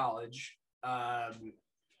year of college,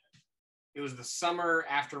 it was the summer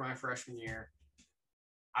after my freshman year.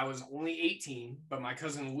 I was only 18, but my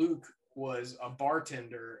cousin Luke was a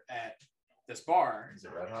bartender at this bar. Is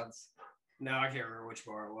it Red Hots? No, I can't remember which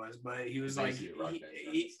bar it was, but he was like, Basically a rock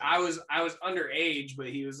band I was underage, but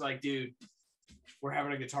he was like, dude, we're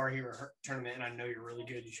having a Guitar Hero tournament, and I know you're really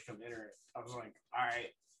good. You should come enter it. I was like, all right,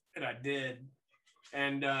 and I did,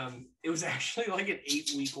 and it was actually like an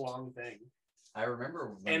 8-week long thing. I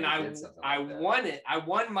remember. When And they I did something like that. won it. I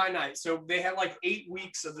won my night. So they had like 8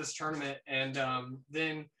 weeks of this tournament, and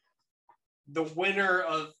then the winner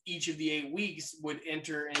of each of the 8 weeks would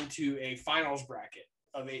enter into a finals bracket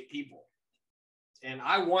of 8 people. And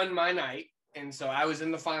I won my night, and so I was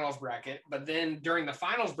in the finals bracket. But then during the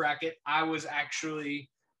finals bracket, I was actually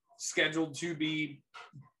scheduled to be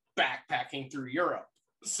backpacking through Europe.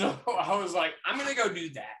 So I was like, I'm gonna go do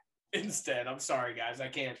that instead. I'm sorry, guys, I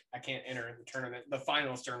can't enter the tournament, the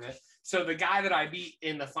finals tournament. So the guy that I beat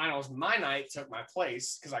in the finals my night took my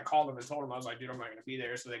place because I called him and told him, I was like, dude, I'm not gonna be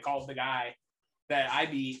there. So they called the guy that I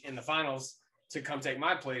beat in the finals to come take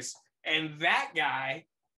my place, and that guy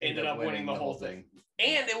ended up winning the whole thing.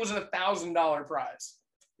 And it was $1,000 prize.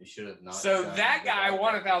 You should have not. So done that the guy rock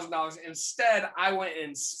won band. $1,000. Instead, I went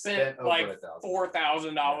and spent over like $1,000.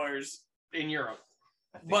 $4,000 in Europe.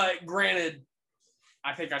 I think- But granted,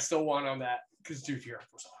 I think I still won on that because dude, Europe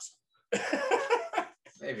was awesome.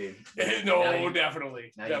 maybe. No, Now you-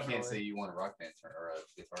 definitely. Now definitely. you can't say you won a rock band tournament or a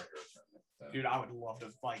Guitar Hero tournament. So. Dude, I would love to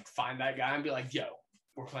like find that guy and be like, yo,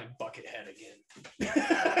 we're playing Buckethead again.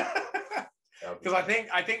 That would be Because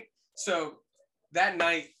I think so that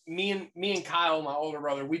night, me and Kyle, my older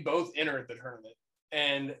brother, we both entered the tournament.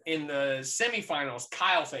 And in the semifinals,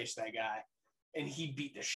 Kyle faced that guy and he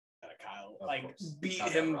beat the shit out of Kyle. Of like course. beat Not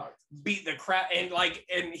that him, rocked. beat the crap,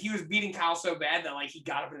 and he was beating Kyle so bad that like he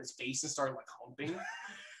got up in his face and started like humping.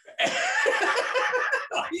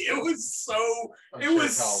 Like, it was so I'm it sure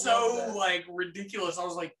was Kyle loved so that. like ridiculous. I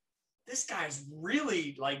was like, this guy's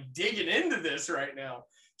really like digging into this right now.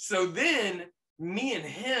 So then me and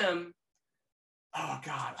him, oh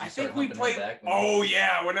god, Did you I start think we humping him played. back when Oh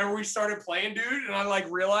yeah, whenever we started playing, dude, and I like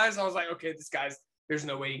realized I was like, okay, this guy's there's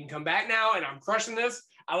no way he can come back now, and I'm crushing this.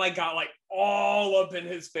 I like got like all up in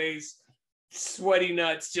his face, sweaty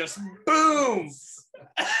nuts, just boom.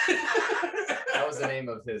 That was the name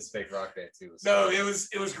of his fake rock band too. No, it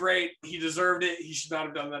was great. He deserved it. He should not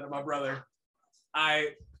have done that to my brother. I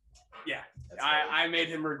made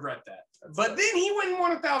him regret that. But then he went and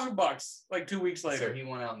won $1,000 like 2 weeks later. So he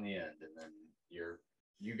won out in the end, and then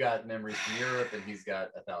you got memories from Europe, and he's got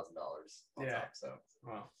 $1,000 on Yeah. top. So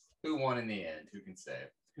Well, who won in the end? Who can say?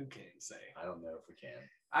 who can say? I don't know if we can.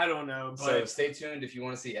 I don't know, but So stay tuned if you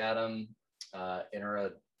want to see Adam enter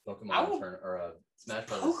Pokemon I will- or Smash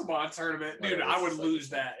Brothers. Pokemon tournament, dude. Whatever, I it's would just lose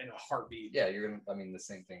that in a heartbeat. Yeah, you're gonna. I mean, the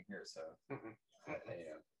same thing here. So, Mm-mm. you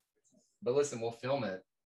know. But listen, we'll film it,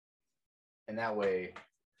 and that way,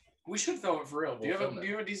 We should film it for real. Do you We'll have film it. do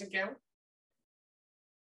you have a decent camera?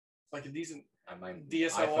 Like a decent my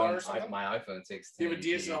DSLR iPhone, or something? my iPhone takes. do you have a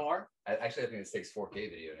 1080p. DSLR? Actually, I think it takes 4K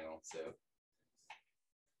video now. So,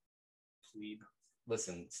 Plebe.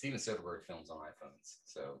 listen, Steven Soderbergh films on iPhones.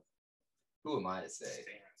 So, who am I to say?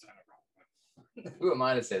 Who am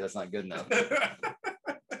I to say that's not good enough?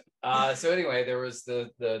 So anyway, there was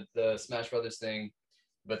the Smash Brothers thing,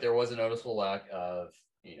 but there was a noticeable lack of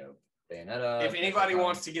Bayonetta. If anybody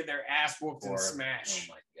wants to get their ass whooped in or- Smash,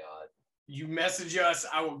 oh my god, you message us.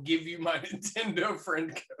 I will give you my Nintendo friend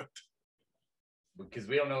code. because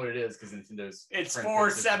we don't know what it is because Nintendo's It's friend for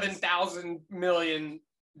code system is-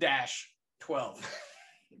 7,000,000-12.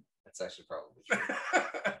 That's actually probably true.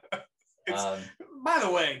 It's- by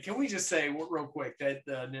the way, can we just say real quick that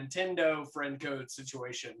the Nintendo friend code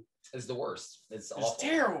situation It's the worst. It's awful.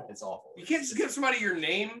 terrible. It's awful. You can't just give somebody your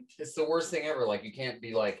name. It's the worst thing ever. Like you can't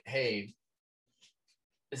be like, hey,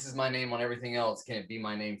 this is my name on everything else. Can it be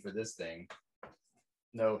my name for this thing?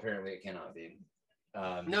 No, apparently it cannot be.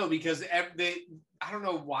 No, because I don't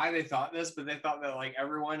know why they thought this, but they thought that like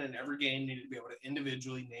everyone in every game needed to be able to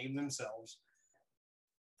individually name themselves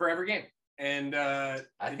for every game. And it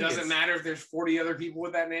think doesn't it's- matter if there's 40 other people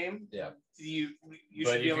with that name. Yeah. You But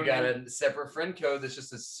should if be able you to got name- a separate friend code that's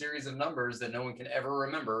just a series of numbers that no one can ever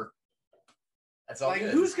remember, that's all like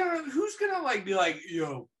good. who's gonna like be like,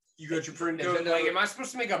 yo, you got your friend code? Nintendo- Like, am I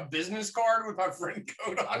supposed to make a business card with my friend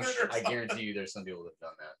code on I'm it? sure, Or I something? guarantee you there's some people that have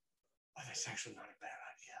done that. Oh, that's actually not a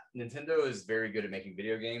bad idea. Nintendo is very good at making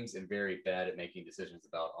video games and very bad at making decisions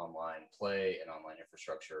about online play and online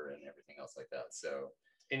infrastructure and everything else like that. So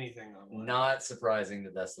Anything online. not surprising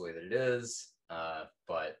that that's the way that it is.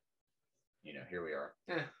 But here we are.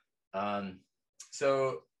 Yeah.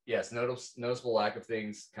 So yes, noticeable lack of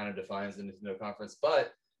things kind of defines the Nintendo conference.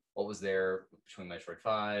 But what was there between Metroid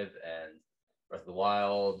 5 and Breath of the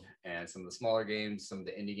Wild and some of the smaller games, some of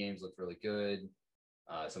the indie games looked really good.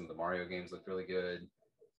 Some of the Mario games looked really good.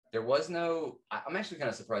 There was no, I'm actually kind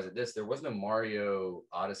of surprised at this. There was no Mario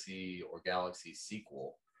Odyssey or Galaxy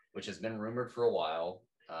sequel, which has been rumored for a while.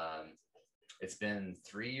 It's been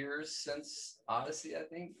 3 years since Odyssey, I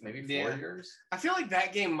think, maybe 4 Yeah. years. I feel like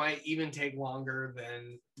that game might even take longer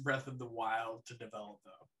than Breath of the Wild to develop,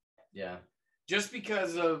 though. Yeah. Just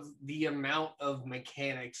because of the amount of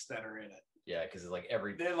mechanics that are in it. Yeah, because it's like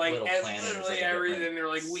every They're like little planet is literally like a everything. different- They're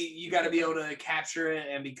like, you got to be able to capture it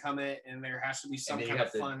and become it, and there has to be and some then you kind have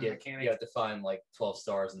of to fun get, mechanic. you have to find like 12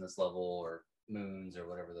 stars in this level or moons or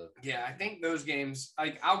whatever the Yeah, I think those games,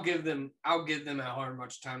 like I'll give them however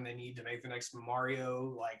much time they need to make the next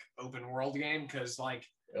Mario like open world game, because like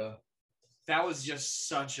Yeah. that was just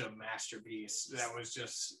such a masterpiece. That was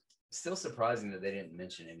just Still surprising that they didn't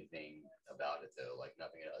mention anything about it though, like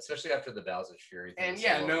nothing else, especially after the Bowser's Fury thing. and was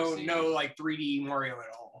yeah, so well received. no like 3D Mario at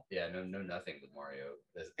all. Yeah, no nothing with Mario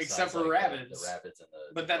besides, Except for like, Rabbids. The Rabbids and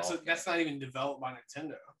the But that's golf that's game. not even developed by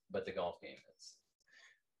Nintendo. But the golf game is.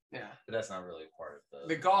 Yeah. But that's not really part of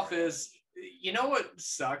The golf is, you know what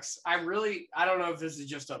sucks? I don't know if this is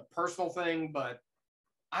just a personal thing, but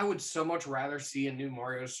I would so much rather see a new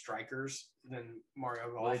Mario Strikers than Mario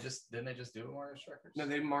Golf. Well, didn't they just do a Mario Strikers? No,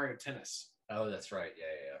 they did Mario Tennis. Oh, that's right.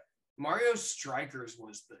 Yeah. Mario Strikers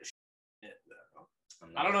was the shit, though.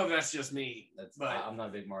 I don't know if that's just me, but I'm not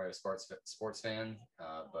a big Mario sports fan,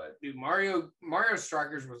 but dude, Mario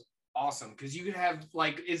Strikers was awesome because you could have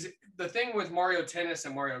the thing with Mario Tennis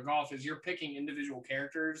and Mario Golf is you're picking individual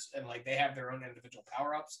characters and like they have their own individual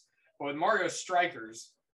power-ups. But with Mario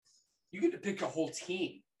Strikers, you get to pick a whole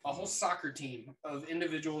team, a whole soccer team of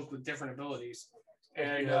individuals with different abilities.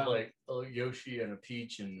 And you have like a Yoshi and a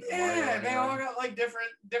Peach and a Mario yeah, running they all around. got like different.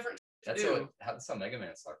 That's do. that's how Mega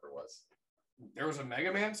Man Soccer was. There was a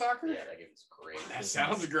Mega Man Soccer. Yeah, that game was great. It That was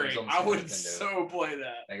sounds on- it great. was on I Super would Nintendo. so play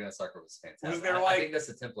that. Mega Man Soccer was fantastic. Was there, I like- think that's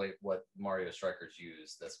the template what Mario Strikers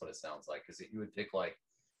used. That's what it sounds like because you would pick like,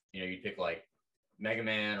 you'd pick like Mega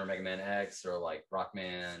Man or Mega Man X or like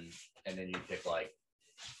Rockman, and then you'd pick like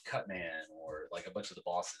Cutman or like a bunch of the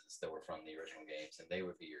bosses that were from the original games, and they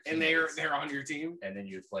would be your And teammates. they're on your team. And then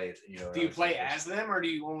you'd play. Do you another play team as them, or do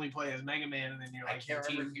you only play as Mega Man and then you're I like can't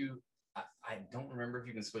your remember team? if you. I don't remember if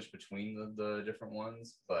you can switch between the different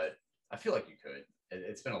ones, but I feel like you could.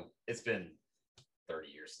 It's been 30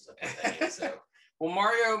 years since I played that game, so Well,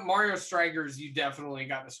 Mario Strikers, you definitely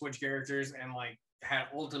got to switch characters and like had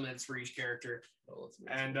ultimates for each character, well, let's move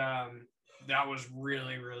and to- that was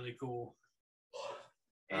really really cool.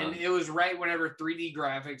 And Um, it was right whenever 3D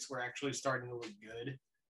graphics were actually starting to look good.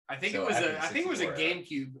 I think So it was after a. the I think it was a 64 era,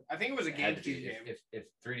 GameCube. I think it was a It had to GameCube be. game. If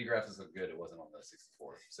 3D graphics look good, it wasn't on the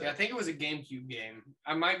 64. So Yeah, I think it was a GameCube game.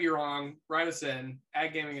 I might be wrong. Write us in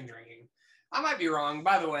at Gaming and Drinking. I might be wrong.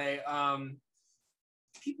 By the way,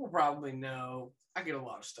 people probably know I get a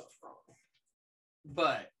lot of stuff wrong,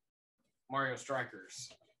 but Mario Strikers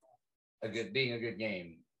being a good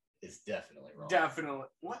game is definitely wrong. definitely.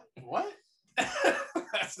 What?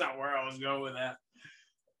 That's not where I was going with that.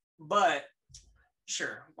 But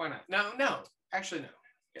sure, why not? No, actually no.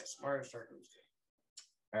 Yes, Mario Strikers was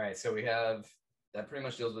good. All right, so we have that pretty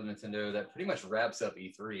much deals with Nintendo. That pretty much wraps up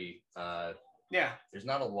E3. Yeah, There's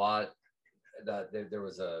not a lot. There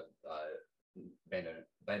was a Bandai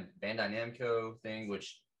Namco thing,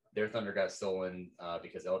 which their thunder got stolen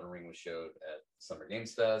because Elden Ring was showed at Summer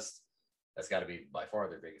Games Fest. That's got to be by far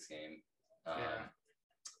their biggest game. Yeah.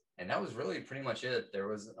 And that was really pretty much it. There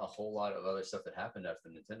wasn't a whole lot of other stuff that happened after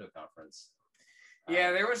the Nintendo conference.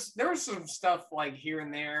 Yeah, there was some stuff like here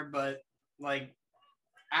and there, but like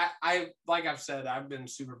I like I've said, I've been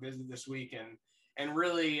super busy this week, and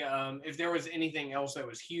really, if there was anything else that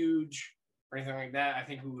was huge or anything like that, I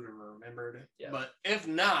think we would have remembered. Yeah. But if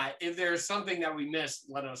not, if there's something that we missed,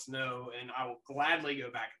 let us know, and I will gladly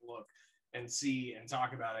go back and look and see and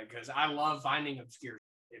talk about it because I love finding obscure.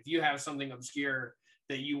 If you have something obscure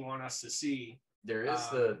that you want us to see, There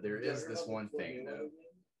is this one thing though.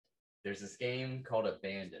 There's this game called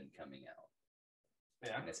Abandon coming out,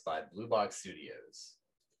 yeah, and it's by Blue Box Studios.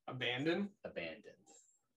 Abandon.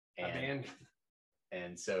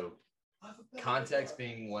 And so context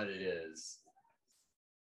being what it is,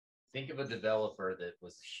 think of a developer that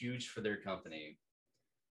was huge for their company,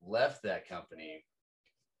 left that company,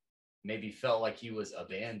 maybe felt like he was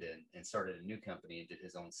abandoned and started a new company and did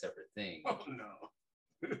his own separate thing. Oh no.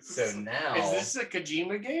 So now Is this a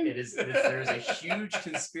Kojima game? there's a huge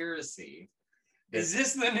conspiracy. Is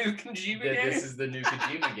this the new Kojima game? This is the new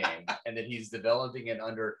Kojima game, and that he's developing it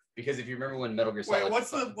under, because if you remember when Metal Gear Solid. Wait,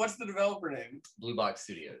 what's the developer name? Blue Box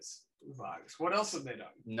Studios. Blue Box. What else have they done?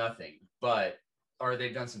 Nothing, or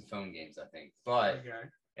they've done some phone games, I think, Okay.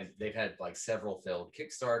 and they've had like several failed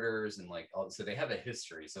Kickstarters and like so they have a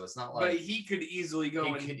history. So it's not But like he could easily go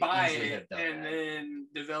he and could buy easily it have done and that. then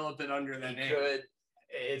develop it under that he name. could.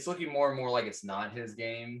 It's looking more and more like it's not his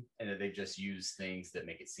game, and that they just use things that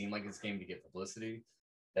make it seem like his game to get publicity.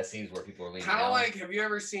 That seems where people are leaning. Kind of now. like, have you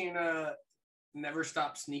ever seen Never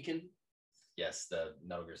Stop Sneaking? Yes, the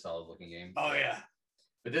Metal Gear Solid looking game. Oh yeah.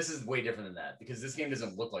 But this is way different than that because this game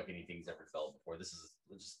doesn't look like anything's ever felt before. This is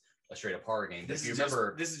just a straight up horror game. But This if you is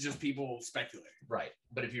remember, this is just people speculating. right?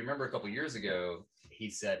 But if you remember, a couple years ago, he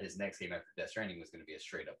said his next game after Death Stranding was going to be a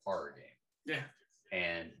straight up horror game. Yeah.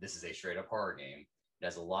 And this is a straight up horror game. It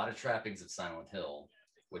has a lot of trappings of Silent Hill,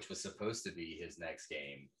 which was supposed to be his next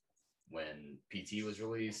game when PT was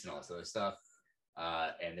released and all this other stuff.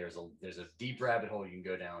 And there's a deep rabbit hole you can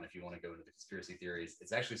go down if you want to go into the conspiracy theories.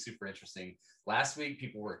 It's actually super interesting. Last week,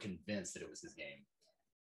 people were convinced that it was his game.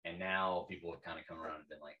 And now people have kind of come around and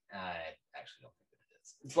been like, I actually don't think that it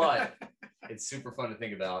is. But it's super fun to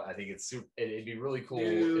think about. I think it'd be really cool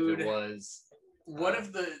if it was. What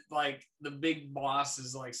if the big boss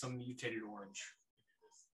is like some mutated orange?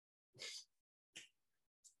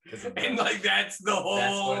 And like that's the whole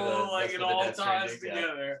that's it what the all Death ties Stranding, yeah.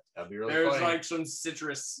 together. That'd be really There's funny. like some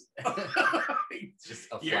citrus. It's just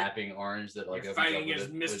a You're- flapping orange that like You're opens up fighting with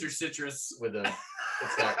against a- Mr. Citrus. with a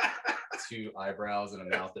it's got two eyebrows and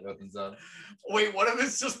a mouth that opens up. Wait, what if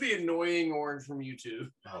it's just the annoying orange from YouTube?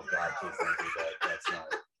 Oh God, please don't do that. That's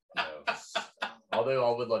not no.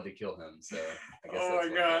 Although I would love to kill him, so I guess Oh that's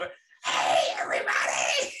my what god. Hey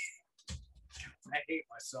everybody! I hate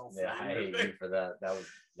myself. Yeah, I hate you for that.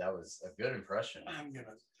 That was a good impression. I'm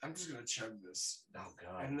just gonna chug this. Oh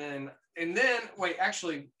God. And then wait,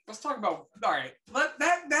 actually, let's talk about all right.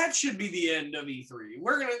 That should be the end of E3.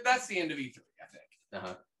 That's the end of E3, I think.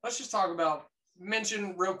 Uh-huh. Let's just talk about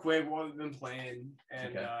mention real quick what we've been playing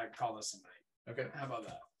and Okay. call this a night. Okay. How about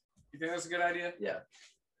that? You think that's a good idea? Yeah.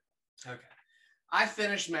 Okay. I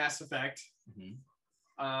finished Mass Effect.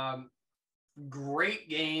 Mm-hmm. Great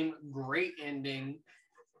game, great ending.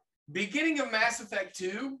 Beginning of Mass Effect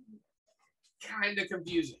 2, kind of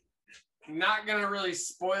confusing. Not gonna really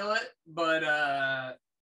spoil it, but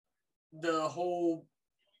the whole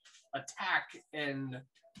attack and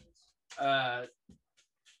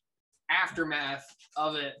aftermath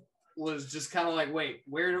of it was just kind of like, wait,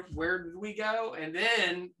 where did we go? And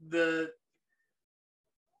then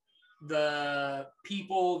the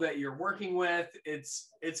people that you're working with, it's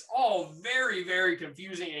all very, very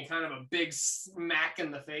confusing and kind of a big smack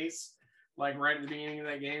in the face, like right at the beginning of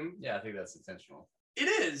that game. Yeah, I think that's intentional. It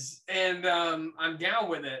is, and I'm down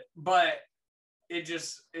with it, but it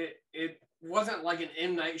wasn't like an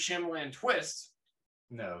M. Night Shyamalan twist.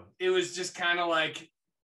 No, It was just kind of like,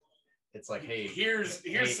 it's like, hey, here's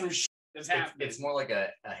hey, some shit that's happening. it's more like a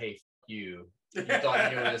hey, f- you. You thought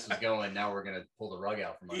you knew where this was going. Now we're gonna pull the rug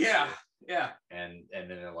out from under Yeah, you. yeah. And then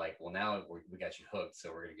they're like, well, now we got you hooked, so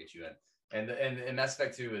we're gonna get you in. And Mass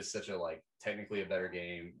Effect 2 is such a like technically a better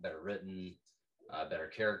game, better written, better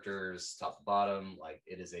characters, top to bottom. Like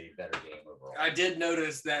it is a better game overall. I did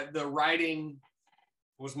notice that the writing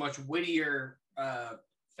was much wittier,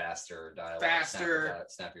 Faster dialogue, faster,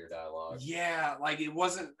 snappier dialogue. Yeah, like it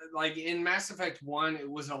wasn't like in Mass Effect 1, it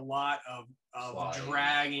was a lot of Plotting.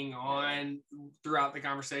 dragging on throughout the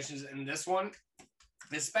conversations. And this one,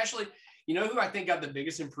 especially, you know who I think got the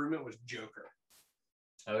biggest improvement was Joker.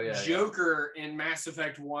 Oh yeah. Joker in Mass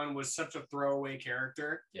Effect 1 was such a throwaway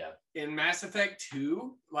character. Yeah. In Mass Effect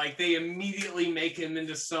 2, like they immediately make him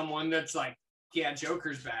into someone that's like, yeah,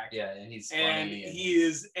 Joker's back. Yeah, and he's funny. And he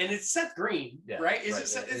is, and it's Seth Green, right? Is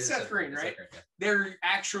it? It's Seth Green, right? Green, yeah. They're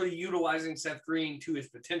actually utilizing Seth Green to his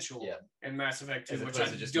potential in Mass Effect 2, As which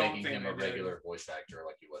opposed I to just don't making think him a they did. regular voice actor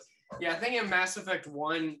like he was. Yeah, I think in Mass Effect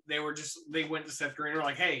 1, they went to Seth Green and were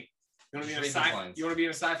like, hey, you want to be in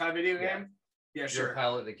a sci-fi video game? Yeah, sure. You're a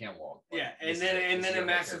pilot that can't walk. Like, yeah, and then in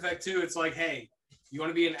Mass Effect 2, it's like, hey, you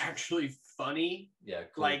want to be an actually funny,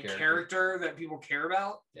 cool like character that people care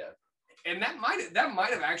about? Yeah. And that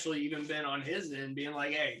might have actually even been on his end, being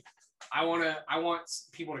like, hey, I want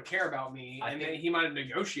people to care about me, and then he might have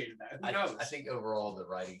negotiated that. Who knows? I think overall the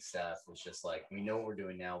writing staff was just like, we know what we're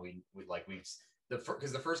doing now.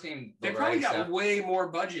 Because the first game they probably got way more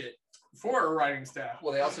budget for a writing staff.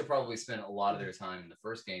 Well, they also probably spent a lot of their time in the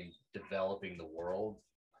first game developing the world,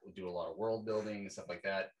 do a lot of world building and stuff like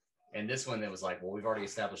that. And this one, it was like, well, we've already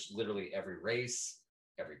established literally every race,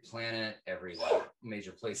 every planet, every like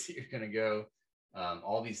major place that you're going to go,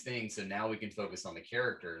 all these things. So now we can focus on the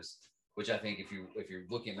characters, which I think if you're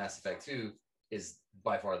looking at Mass Effect 2 is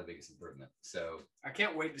by far the biggest improvement. So I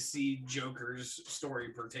can't wait to see Joker's story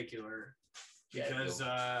in particular, because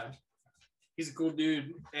he's a cool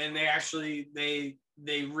dude, and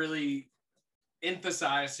they really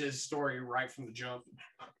emphasized his story right from the jump.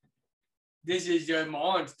 This is a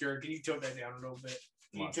monster. Can you tilt that down a little bit?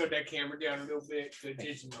 Can you tilt that camera down a little bit? Because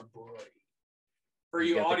this is my buddy. For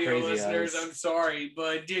you audio listeners, I'm sorry,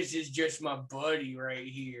 but this is just my buddy right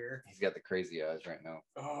here. He's got the crazy eyes right now.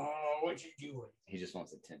 Oh, what you doing? He just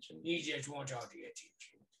wants attention. He just wants all the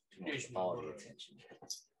attention. He wants all the attention.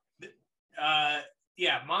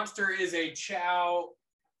 Yeah, Monster is a Chow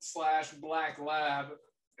 / Black Lab,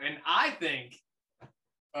 and I think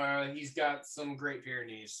he's got some Great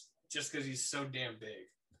Pyrenees just because he's so damn big.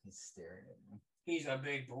 He's staring at me. He's a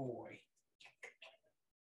big boy.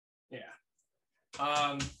 Yeah.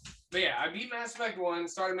 But yeah, I beat Mass Effect 1,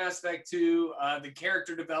 started Mass Effect 2, the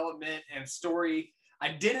character development and story.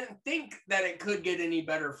 I didn't think that it could get any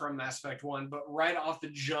better from Mass Effect 1, but right off the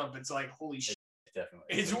jump, it's like, holy shit. Definitely.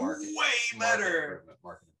 It's way better.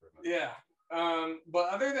 Market improvement. Yeah. But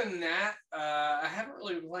other than that, I haven't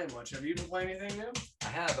really been playing much. Have you been playing anything new? I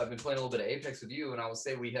have. I've been playing a little bit of Apex with you, and I will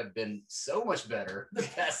say we have been so much better the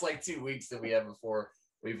past like 2 weeks than we have before.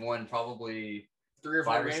 We've won probably 3 or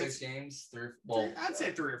 4 5 or games? 6 games. I'd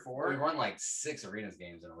say 3 or 4. We won like 6 arenas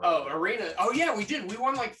games in a row. Oh, arena. Oh yeah, we did. We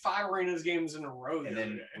won like 5 arenas games in a row. And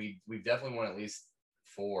then we've definitely won at least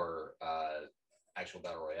 4 actual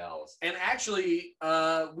battle royales. And actually,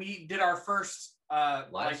 we did our first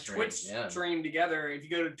like stream, Twitch stream together. If you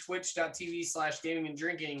go to twitch.tv/gaming and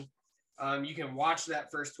drinking, you can watch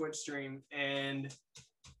that first Twitch stream. And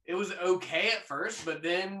it was okay at first, but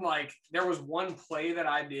then like there was one play that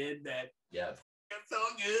I did that it's so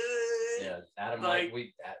good. Yeah, Adam,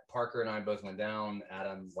 Parker and I both went down.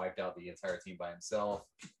 Adam wiped out the entire team by himself,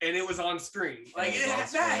 and it was on screen. Like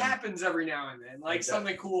that happens every now and then. Like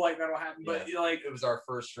something cool like that'll happen. But like it was our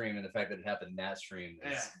first stream, and the fact that it happened in that stream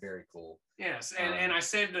is very cool. Yes, and I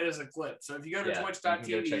saved it as a clip. So if you go to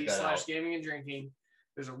twitch.tv/gaming and drinking,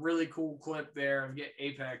 there's a really cool clip there of Get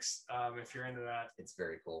Apex. If you're into that, it's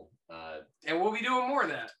very cool. And we'll be doing more of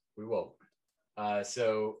that. We will.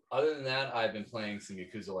 So other than that, I've been playing some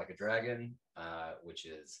Yakuza Like a Dragon, which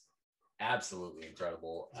is absolutely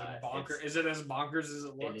incredible. Is it as bonkers as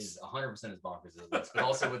it looks? It is 100% as bonkers as it looks, but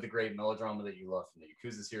also with the great melodrama that you love from the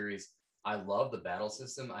Yakuza series. I love the battle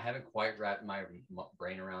system. I haven't quite wrapped my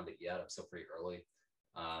brain around it yet. I'm still pretty early.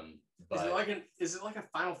 But is it like a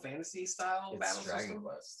Final Fantasy style battle Dragon system?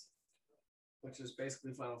 Quest, which is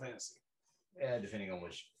basically Final Fantasy. Yeah, depending on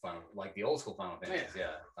which like the old school Final Fantasies.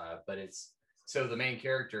 Yeah. But it's so the main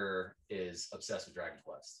character is obsessed with Dragon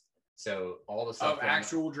Quest. So all the stuff Of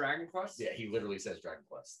actual Dragon Quest? yeah, he literally says Dragon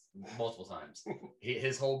Quest multiple times.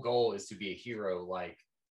 His whole goal is to be a hero like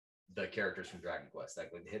the characters from Dragon Quest.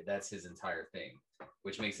 That's his entire thing,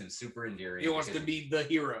 which makes him super endearing. He wants to be the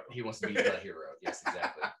hero. He wants to be the hero. Yes,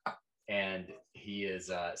 exactly. And he is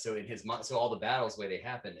so in his mind. So all the battles, the way they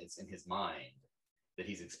happen, it's in his mind that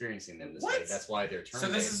he's experiencing them this way. That's why they're turn. So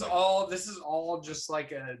this is all. This is all just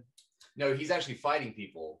like a. No, he's actually fighting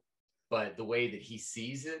people, but the way that he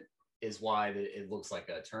sees it is why it looks like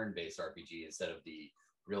a turn-based RPG instead of the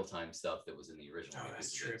real-time stuff that was in the original. Oh,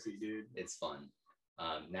 that's trippy, dude. It's fun.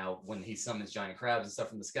 Now, when he summons giant crabs and stuff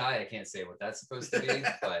from the sky, I can't say what that's supposed to be,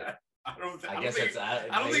 but I don't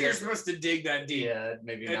think you're supposed to dig that deep. Yeah,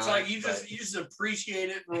 maybe it's not. Like you just appreciate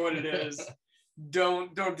it for what it is.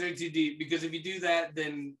 Don't dig too deep, because if you do that,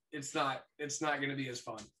 then it's not going to be as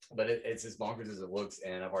fun. But it's as bonkers as it looks,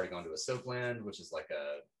 and I've already gone to a Soapland, which is like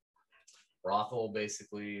a brothel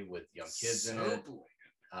basically with young kids in it.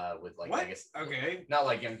 With like what? I guess okay, not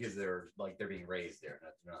like young kids that are like they're being raised there,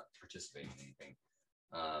 they're not participating in anything.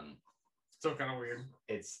 Still kind of weird.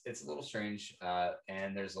 It's a little strange,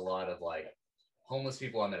 and there's a lot of like homeless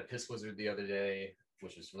people. I met a piss wizard the other day,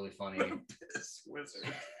 which was really funny. Piss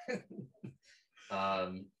wizard.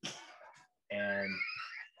 And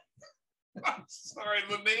I'm sorry,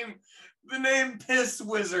 the name Piss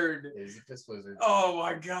Wizard is a piss wizard. Oh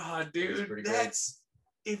my god, dude,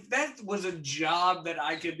 if that was a job that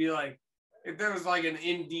I could be like, if there was like an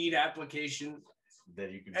Indeed application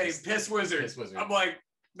that you could, hey, Piss Wizard. I'm like,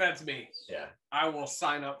 that's me. Yeah, I will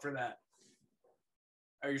sign up for that.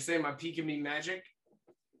 Are you saying my P can be magic?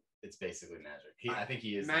 It's basically magic. I think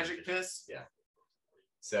he is magic piss. Yeah.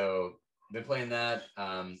 So been playing that,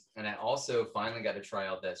 and I also finally got to try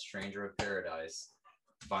out that Stranger of Paradise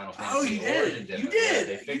Final Fantasy. Oh, you did. You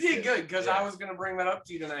did. Yeah, you did good, because I was going to bring that up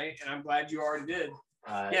to you tonight, and I'm glad you already did.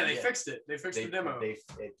 They fixed it. They fixed the demo. They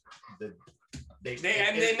made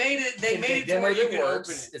it. They made it to where you can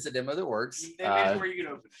open it. It's a demo that works. They made it where you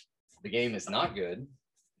can open it. The game is not good.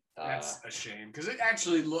 That's a shame, because it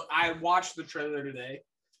actually I watched the trailer today,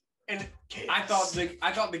 and I thought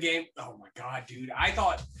the game. Oh my god, dude! I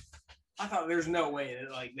thought there's no way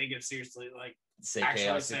that like they could seriously like say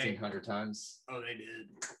chaos 1,500 times. Oh, they did.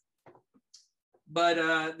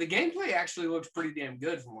 But the gameplay actually looks pretty damn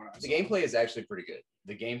good from what I saw. The gameplay is actually pretty good.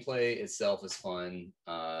 The gameplay itself is fun.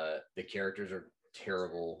 The characters are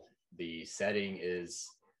terrible. The setting is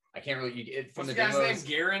I can't really from the guy's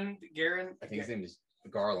name? Garen. I think his name is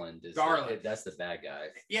Garland. That's the bad guy.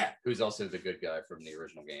 Yeah. Who's also the good guy from the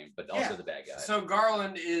original game, but also the bad guy. So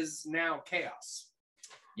Garland is now Chaos.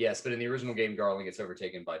 Yes, but in the original game, Garland gets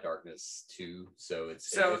overtaken by Darkness too. So it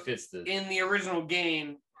fits in the original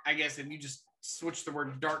game, I guess if you just switch the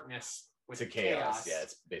word darkness to chaos. Yeah,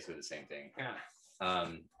 it's basically the same thing. Yeah.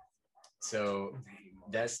 So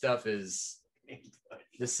that stuff is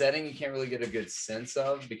the setting you can't really get a good sense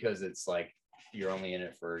of because it's like you're only in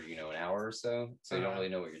it for an hour or so you don't really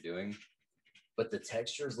know what you're doing. But the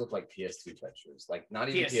textures look like PS2 textures, like not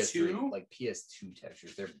even PS3, like PS2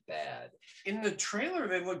 textures. They're bad. In the trailer,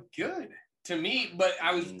 they look good to me, but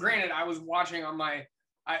I was watching on my.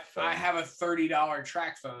 I have a $30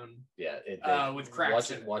 track phone. Yeah, with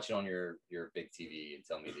cracks. Watch it on your big TV and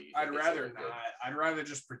tell me that you. I'd rather not. I'd rather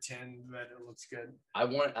just pretend that it looks good.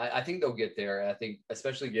 I think they'll get there. I think,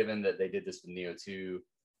 especially given that they did this with Neo 2,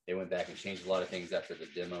 they went back and changed a lot of things after the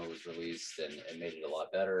demo was released and made it a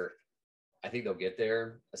lot better. I think they'll get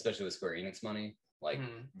there, especially with Square Enix money. Like,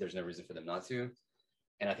 there's no reason for them not to.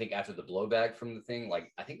 And I think after the blowback from the thing,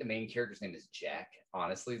 like, I think the main character's name is Jack.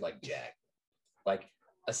 Honestly, like Jack. Like,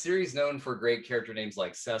 a series known for great character names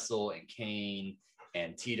like Cecil and Kane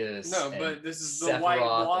and Tidus. No, but this is the white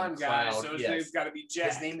blonde guy, so his name's got to be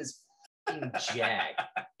Jack. His name is Jack.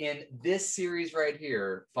 In this series right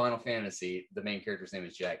here, Final Fantasy, the main character's name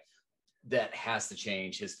is Jack. That has to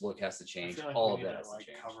change. His look has to change. Like all of that has to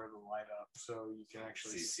change. Cover the light up so you can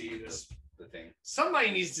actually see this. The thing.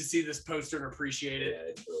 Somebody needs to see this poster and appreciate it. Yeah,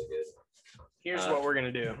 it's really good. Here's what we're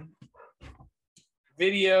gonna do.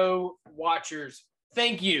 Video watchers,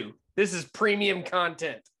 thank you. This is premium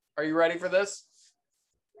content. Are you ready for this?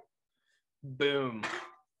 Boom.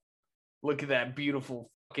 Look at that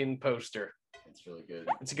beautiful fucking poster. It's really good.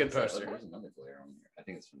 It's a good poster. There's another player on here. I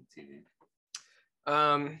think it's from the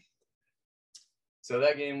TV. So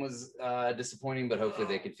that game was disappointing, but hopefully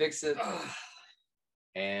they could fix it.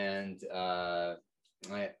 And I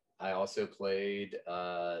also played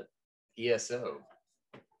ESO.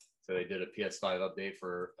 So they did a PS5 update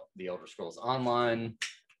for The Elder Scrolls Online,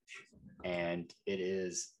 and it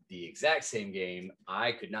is the exact same game.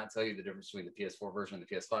 I could not tell you the difference between the PS4 version and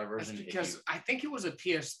the PS5 version. That's because I think it was a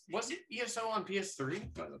was it ESO on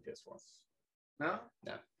PS3? No, it was PS4. No?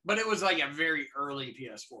 No. But it was like a very early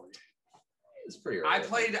PS4 game. It's pretty early.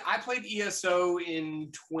 I played ESO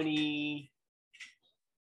in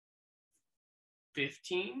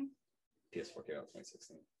 2015. PS4 came out in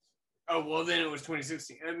 2016. Oh, well, then it was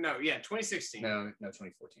 2016. No, yeah, 2016. No,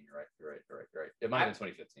 2014. You're right. It might have been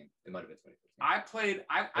 2015. It might have been 2015.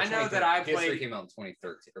 I know that I played. PS3 came out in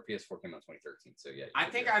 2013, or PS4 came out in 2013. So yeah. I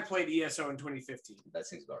think I played ESO in 2015. That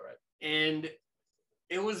seems about right. And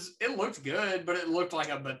it looked good, but it looked like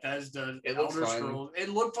a Bethesda Elder Scrolls. It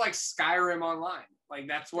looked like Skyrim Online. Like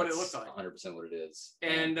that's what it looked like. 100% what it is.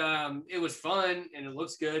 And it was fun and it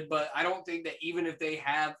looks good, but I don't think that even if they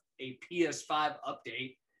have a PS5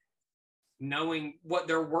 update, knowing what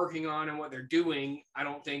they're working on and what they're doing, I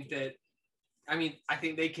don't think that. I mean, I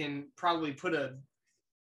think they can probably put a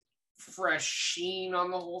fresh sheen on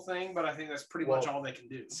the whole thing, but I think that's pretty much all they can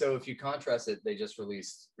do. So if you contrast it, they just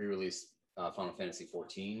re-released Final Fantasy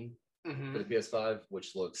 14 for the PS5,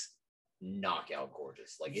 which looks knockout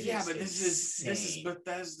gorgeous. Like but this is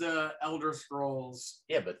Bethesda Elder Scrolls.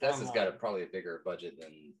 Yeah, but Bethesda's got probably a bigger budget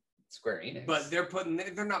than Square Enix. But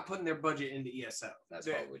they're not putting their budget into ESO. That's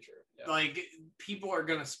probably true. Yeah. Like people are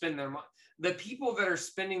gonna spend their money. The people that are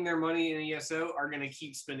spending their money in ESO are gonna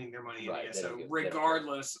keep spending their money in ESO,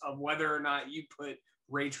 regardless of whether or not you put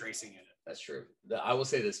ray tracing in it. That's true. I will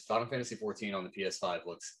say this: Final Fantasy 14 on the PS5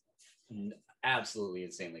 looks absolutely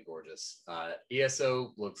insanely gorgeous.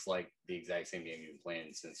 ESO looks like the exact same game you've been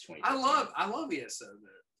playing since 2015. I love ESO.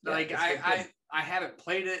 Yeah, like I haven't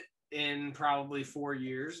played it in probably 4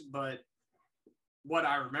 years, but what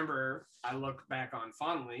I remember, I look back on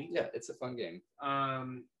fondly. Yeah, it's a fun game.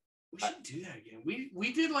 We should do that again.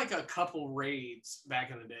 We did like a couple raids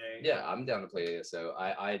back in the day. Yeah, I'm down to play ESO.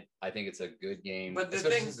 I think it's a good game, but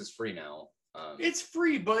especially since it's free now. It's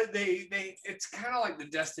free, but it's kind of like the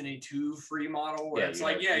Destiny 2 free model where it's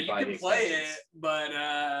like, you can play it, but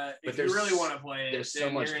if you really want to play it, there's so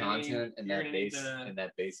much content in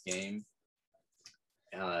that base game.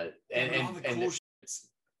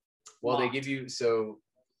 Well, they give you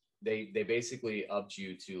they basically upped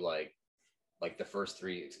you to like the first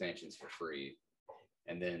 3 expansions for free,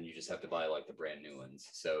 and then you just have to buy like the brand new ones.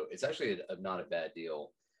 So it's actually not a bad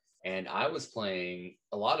deal. And I was playing,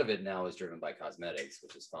 a lot of it now is driven by cosmetics,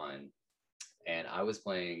 which is fine. And I was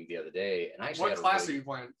playing the other day, and I actually what class are you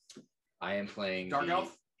playing? I am playing Dark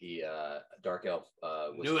Elf. The Dark Elf.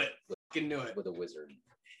 Knew it. With a wizard,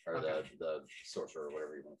 or the sorcerer, or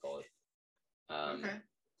whatever you want to call it. Okay.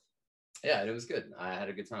 Yeah, it was good. I had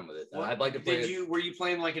a good time with it. I'd like to play. Were you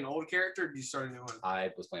playing like an old character, or did you start a new one?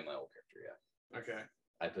 I was playing my old character. Yeah. Okay.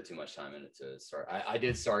 I put too much time in it to start. I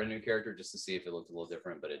did start a new character just to see if it looked a little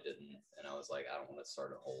different, but it didn't. And I was like, I don't want to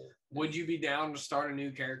start a whole. Would you be down to start a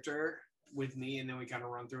new character with me, and then we kind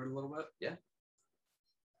of run through it a little bit? Yeah.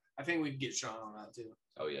 I think we'd get Sean on that too.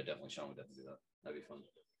 Oh yeah, definitely. Sean would definitely do that. That'd be fun.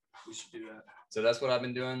 We should do that. So that's what I've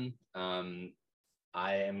been doing.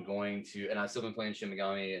 I am going to, and I've still been playing Shin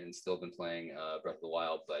Megami and still been playing Breath of the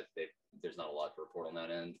Wild, but there's not a lot to report on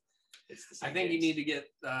that end. It's the same. I think games. you need to get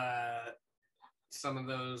some of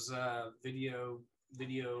those video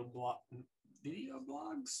vlogs,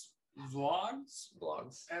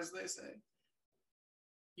 as they say.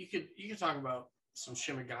 You could talk about some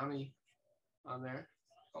Shin Megami on there.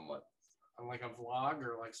 On what? On like a vlog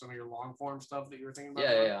or like some of your long form stuff that you were thinking about?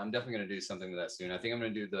 Yeah. I'm definitely gonna do something with that soon. I think I'm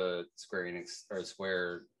gonna do the Square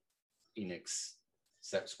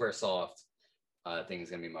Soft thing is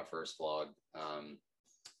gonna be my first vlog.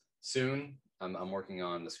 Soon. I'm working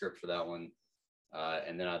on the script for that one.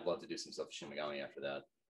 And then I'd love to do some stuff with Shin Megami after that.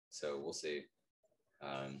 So we'll see.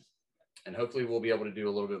 And hopefully we'll be able to do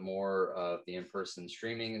a little bit more of the in-person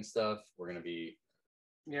streaming and stuff. We're gonna be.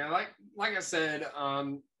 Yeah, like I said,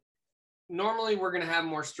 normally we're going to have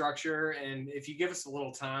more structure, and if you give us a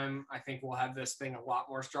little time, I think we'll have this thing a lot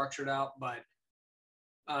more structured out. But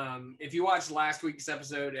if you watched last week's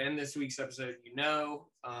episode and this week's episode,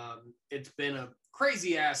 it's been a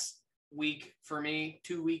crazy ass week for me.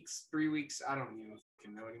 2 weeks, 3 weeks, I don't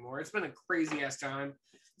even know anymore. It's been a crazy ass time.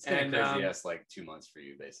 It's been a crazy ass like 2 months for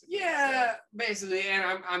you, basically. Yeah, basically,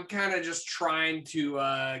 and I'm kind of just trying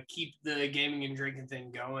to keep the gaming and drinking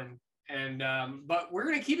thing going, and but we're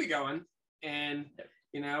gonna keep it going. And,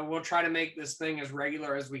 we'll try to make this thing as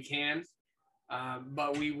regular as we can.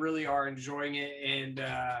 But we really are enjoying it. And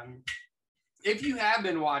if you have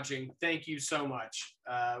been watching, thank you so much.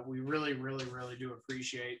 We really, really, really do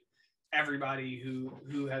appreciate everybody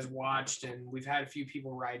who has watched. And we've had a few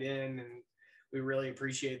people write in. And we really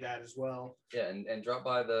appreciate that as well. Yeah, and drop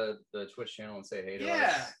by the Twitch channel and say hey to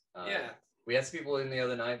Yeah, us. yeah. We had some people in the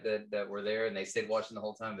other night that were there and they stayed watching the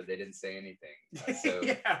whole time, but they didn't say anything. So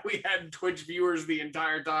Yeah, we had Twitch viewers the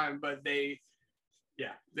entire time, but it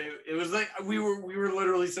was like we were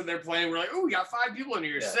literally sitting there playing. We're like, oh, we got 5 people in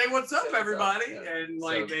here. Yeah. Say what's up, Say what's up. everybody. Yeah. And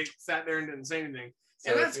like So- they sat there and didn't say anything.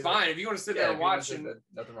 so And that's if fine if you want to sit there if and you wanna watch say and that,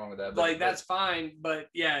 nothing wrong with that. like that's fine. But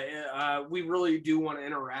yeah, we really do want to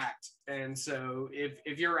interact. And so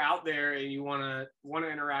if you're out there and you want to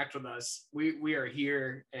interact with us, we are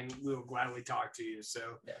here and we will gladly talk to you.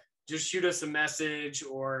 So Yeah. just shoot us a message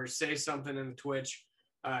or say something in the Twitch,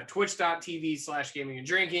 twitch.tv/gaming and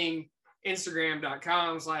drinking,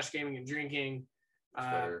 Instagram.com/gaming and drinking,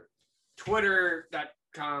 Twitter.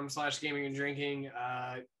 Twitter.com/gaming and drinking,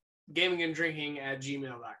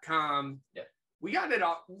 gaminganddrinking@gmail.com. Yeah. We got it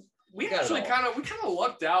all. We got it actually all. kind of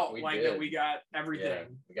lucked out We like did. that. We got Yeah,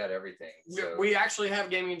 everything. we got everything. So, We actually have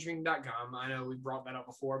gaminganddrinking.com. I know we brought that up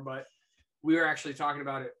before, but we were actually talking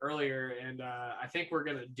about it earlier, and I think we're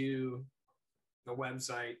gonna do the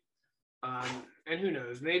website. And who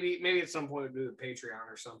knows? Maybe at some point we'll do a Patreon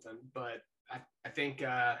or something. But I think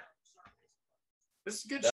this is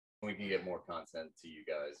good. we can get more content to you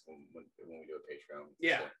guys when we do a Patreon.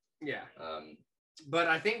 Yeah. Yeah. So, But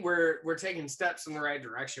I think we're taking steps in the right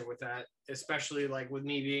direction with that, especially like with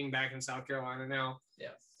me being back in South Carolina now,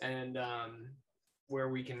 yeah. and where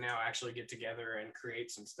we can now actually get together and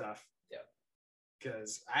create some stuff. Yeah.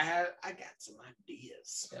 Because I got some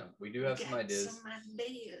ideas. Yeah, we do have some ideas.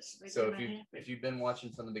 So if you've been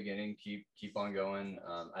watching from the beginning, keep on going.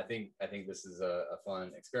 I think this is a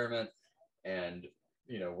fun experiment, and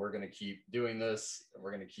we're gonna keep doing this.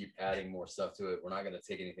 We're gonna keep adding more stuff to it. We're not gonna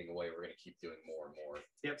take anything away. We're gonna keep doing more and more.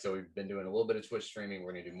 Yep. So we've been doing a little bit of Twitch streaming.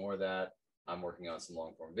 We're gonna do more of that. I'm working on some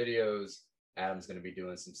long form videos. Adam's gonna be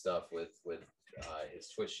doing some stuff with his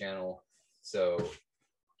Twitch channel. So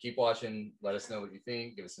keep watching. Let us know what you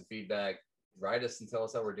think. Give us some feedback. Write us and tell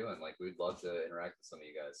us how we're doing. Like, we'd love to interact with some of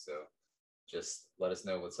you guys. So just let us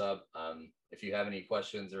know what's up. If you have any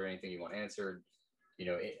questions or anything you want answered,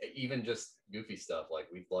 even just goofy stuff, like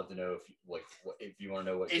we'd love to know if you want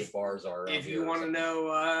to know what good bars are. If you want to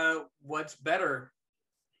know what's better,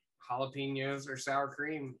 jalapenos or sour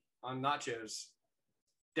cream on nachos,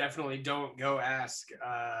 definitely don't go ask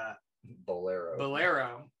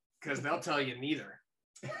Bolero, because they'll tell you neither.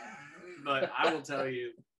 But I will tell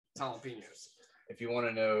you jalapenos. If you want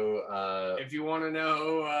to know,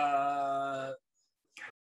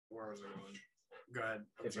 where was I going? Go ahead.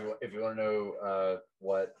 if you want to know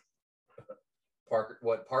what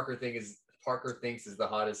Parker thinks is the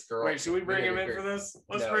hottest girl. Wait, should we bring him in for this?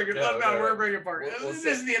 Let's No, bring it. no, no, we're bringing Parker. We'll This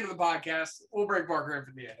is the end of the podcast. We'll bring Parker in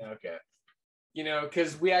for the end. Okay.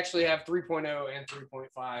 Because we actually have 3.0 and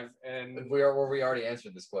 3.5, and We already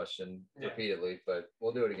answered this question Yeah. repeatedly, but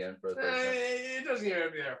we'll do it again for the third time. it doesn't even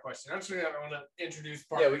have to be that question. I'm just gonna want to introduce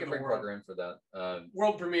Parker. Yeah, we to can the bring world. Parker in for that.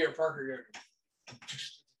 World premiere Parker.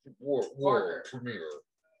 World Parker. premiere.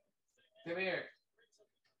 Come here.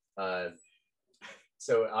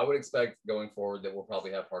 So I would expect going forward that we'll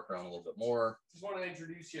probably have Parker on a little bit more. Just want to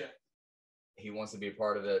introduce you. He wants to be a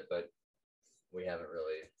part of it, but we haven't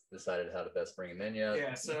really decided how to best bring him in yet.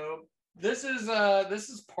 Yeah. So this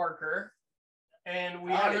is Parker, and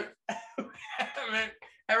we Howdy.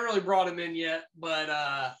 haven't really brought him in yet, but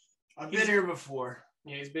I've been here before.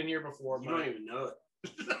 yeah, he's been here before. You don't even know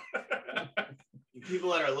it. You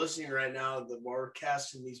people that are listening right now, that we're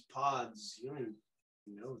casting these pods, you don't even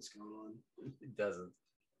know what's going on. It doesn't.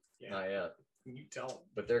 Yeah. Not yet. You tell him.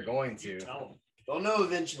 But they're going You to. tell him. They'll know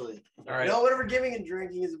eventually. All right. You know, whatever gaming and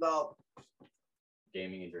drinking is about.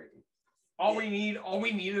 Gaming and drinking. All we need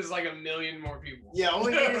is like 1 million more people. Yeah, all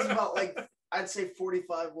we need is about I'd say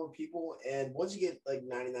 45 more people. And once you get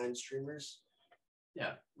 99 streamers,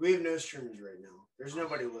 Yeah. we have no streamers right now. There's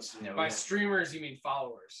nobody listening. Yeah, By streamers, you mean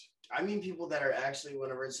followers. I mean people that are actually,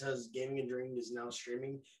 whenever it says gaming and drinking is now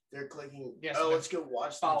streaming, they're clicking, Yes, oh, they're let's go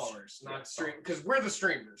watch them Followers, Yeah, not stream. Because we're the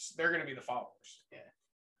streamers. They're gonna be the followers.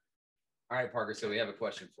 All right, Parker. So we have a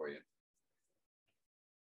question for you.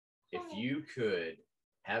 If you could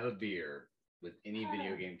have a beer with any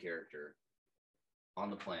video game character on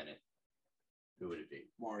the planet, who would it be?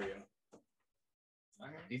 Mario.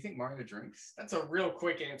 Do you think Mario drinks? That's a real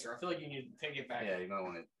quick answer. I feel like you need to take it back. Yeah, you might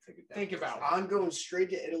want to take it down. Think about it. I'm going straight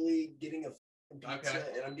to Italy, getting a pizza, Okay.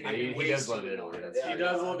 and I'm Yeah, getting he does love Italy. That's He true.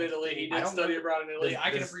 does love Italy. He I did don't study know- abroad in Italy. Does- I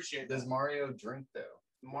can does- appreciate Does that. Mario drink though?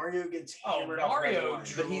 Mario gets Oh, hammered off red Mario wine.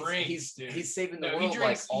 But he's drinks, dude. he's saving the No, world he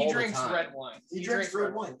drinks. like all He drinks the time. red wine. He drinks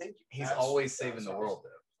red wine. Thank you. He's That's- always that's saving the awesome. world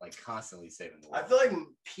though, like constantly saving the world. I feel like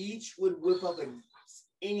Peach would whip up a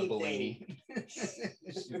anything. Bellini.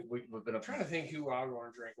 We've been I'm trying to think who I would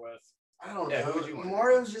want to drink with. I don't Yeah, know. who would you want?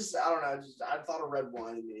 Mario's just, I don't know. Just I thought of red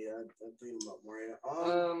wine to me. I'm thinking about Mario.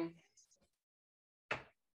 Oh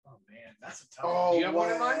man, that's a tough one. Do you have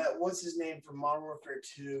one in mind? What's his name from Modern Warfare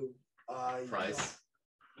 2? Price.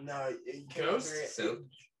 No, Ghost? Soap?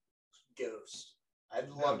 Ghost. I'd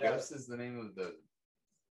No, love that. Ghost is the name of the.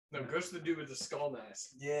 No, Ghost the dude with the skull mask.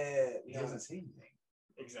 Yeah, He no. doesn't say anything.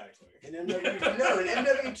 Exactly. In MW, no, in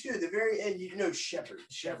MW2, the very end, you know, Shepard.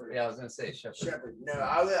 Yeah, I was gonna say Shepard. Shepard. No,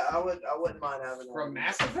 I wouldn't mind having From one.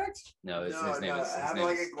 Mass Effect? No, his No, name no, is. His have name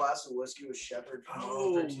like is a glass of whiskey with Shepard. From Modern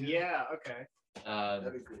Oh, Warfare 2. yeah, okay.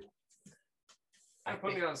 That'd be cool. I Put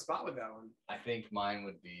me think, on the spot with that one. I think mine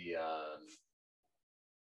would be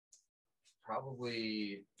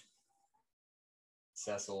probably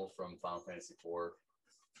Cecil from Final Fantasy IV,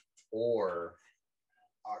 or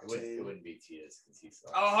it wouldn't be Titus because he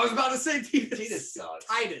sucks. Oh, I was about to say Titus. Titus sucks.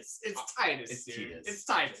 Titus. It's Titus. It's dude. Titus. It's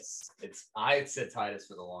Titus. I said Titus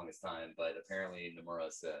for the longest time, but apparently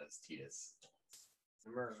Nomura says Titus.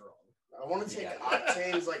 Number's wrong. I want to take Yeah.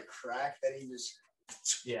 Octane's like crack that he just.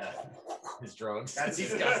 Yeah, his drugs. That's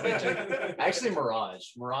He's disgusting. Actually, Mirage.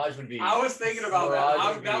 Mirage would be. I was thinking about Mirage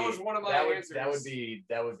that. would That be- was one of my that would, answers. That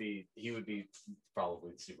would be. He would be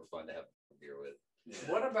probably super fun to have a beer with.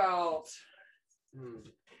 What about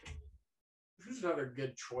who's another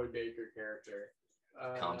good Troy Baker character?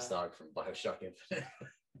 Comstock from Bioshock Infinite.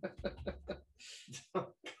 Oh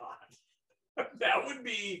God, that would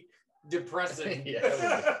be depressing. Yeah,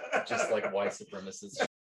 it would just like white supremacists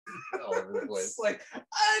all over the place. It's like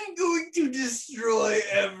I'm going to destroy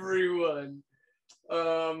everyone.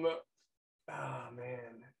 Oh man.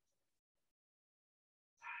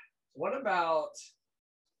 What about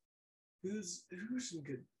who's some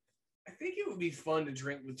good? I think it would be fun to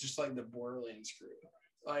drink with just like the Borderlands crew.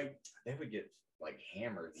 Like They would get like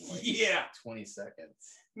hammered in like yeah. 20 seconds.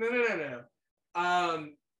 No.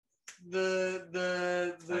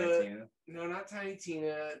 The Tiny Tina. no, not Tiny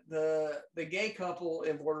Tina. The gay couple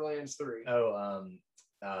in Borderlands 3. Oh,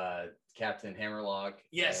 Captain Hammerlock.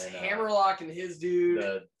 Yes, and, Hammerlock and his dude.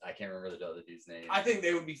 I can't remember the other dude's name. I think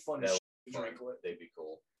they would be fun to That drink with. They'd be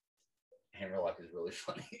cool. Hammerlock is really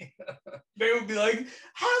funny. They would be like,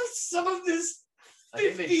 have some of this I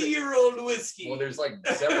think they should- 50-year-old whiskey. Well, there's like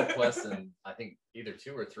several quests, and I think either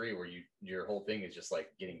 2 or 3 where your whole thing is just like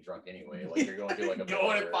getting drunk anyway. Like you're going through like a going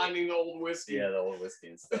bar, and finding the old whiskey. yeah, the old whiskey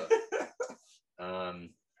and stuff.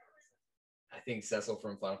 I think Cecil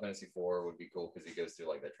from Final Fantasy IV would be cool because he goes through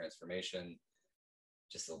like that transformation.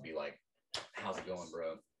 Just it'll be like, how's it going,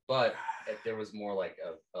 bro? But if there was more like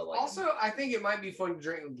a like Also, I think it might be fun to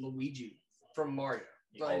drink with Luigi from Mario.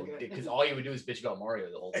 because all you would do is bitch about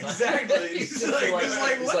Mario the whole time. Exactly. He's It's like,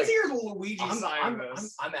 it's let's hear the Luigi side I'm, of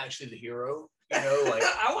this. I'm actually the hero. You know, like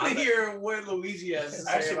I want I'm- to hear what Luigi has to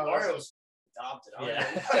say Actually, about Mario's adopted.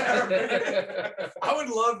 Yeah. I would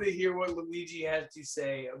love to hear what Luigi has to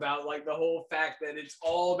say about like the whole fact that it's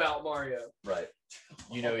all about Mario. Right.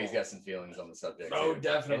 You know he's got some feelings on the subject. Oh, too.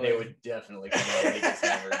 definitely. And they would definitely come out and he gets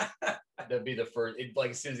hammered. That'd be the first.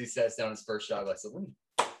 Like as soon as he sets down his first shot, I said, "Let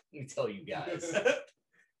me tell you guys.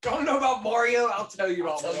 Don't know about Mario? I'll tell you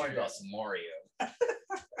I'll about tell you Mario. about some Mario."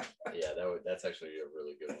 Yeah, that's actually a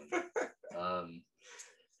really good one.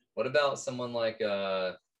 What about someone like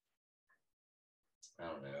I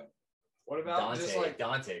don't know, What about Dante? just like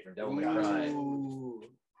Dante from Devil May Cry, Ooh.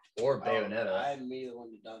 or Bayonetta. I immediately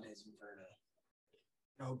went to Dante's Inferno.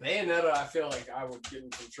 No, Bayonetta, I feel like I would get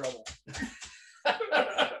in some trouble.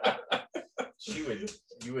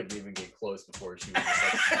 You wouldn't even get close before she would just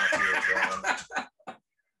like smack you to the ground.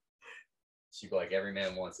 She'd be like, every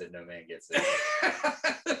man wants it, no man gets it.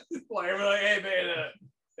 Like, we're like, hey, Bayonetta,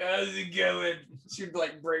 how's it going? She'd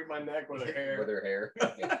like break my neck with her hair. With her hair.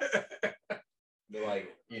 But like,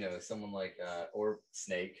 someone like or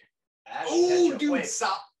Snake. Ash Oh, Ketchum. dude, Wait,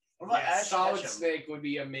 what about Ash Solid Ketchum? Snake would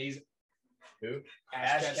be amazing. Who?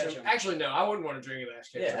 Ash Ash Ketchum. Ketchum. Actually, no, I wouldn't want to drink with Ash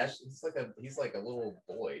Ketchum. Yeah, Ash, he's like a little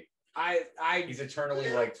boy. I He's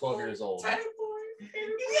eternally like 12 years old. You guys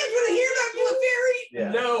want to hear that, Blue Fairy?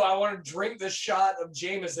 Yeah. No, I want to drink the shot of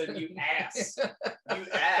Jameson, you ass. You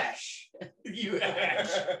Ash. You Ash.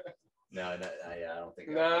 No, I don't think.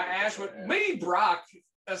 No, Ash would. Maybe Brock.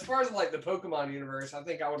 As far as like the Pokemon universe, I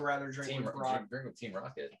think I would rather drink Team with Brock. drink with Team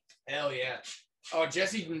Rocket. Hell yeah. Oh,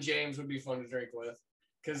 Jesse and James would be fun to drink with.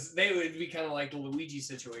 Because they would be kind of like the Luigi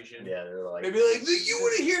situation. Yeah, they're like. They'd be like, you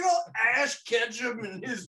want to hear about Ash Ketchum and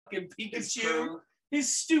his fucking Pikachu?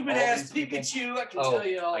 His stupid All ass these people. Pikachu. I can Oh, tell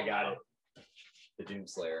you all. I got about it. The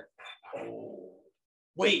Doomslayer. Oh.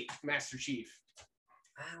 Wait, Master Chief.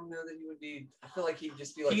 I don't know that he would be. I feel like he'd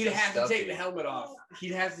just be like. He'd so have to take stuffy. the helmet off.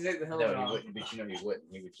 He'd have to take the No, helmet he off. wouldn't. But he wouldn't.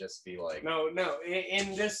 He would just be like. No.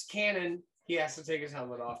 In this canon, he has to take his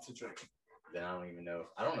helmet off to drink. Then I don't even know.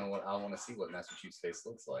 I don't know what I want to see what Master Chief's face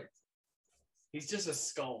looks like. He's just a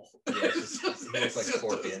skull. Yeah, it's just, he looks like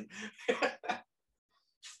Scorpion.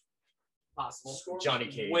 Possible. Johnny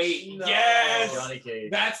Cage. Wait, No. yes. Johnny Cage.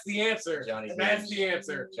 That's the answer. Johnny Cage. That's the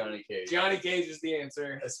answer. Johnny Cage. Johnny Cage is the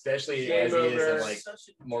answer. Especially Game as he is over. in like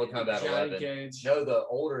Mortal Kombat Johnny 11. Cage. No, the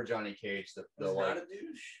older Johnny Cage, the He's like not a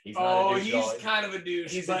douche. he's not Oh, a douche at all. he's kind of a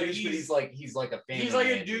douche. He's a douche, but he's like a family. he's like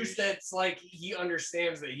a man douche that's like he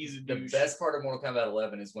understands that he's a The douche. best part of Mortal Kombat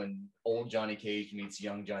 11 is when old Johnny Cage meets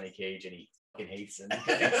young Johnny Cage and he fucking hates him.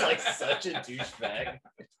 It's like such a douchebag.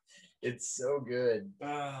 It's so good.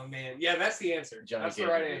 Oh man, yeah, that's the answer. Johnny That's Cage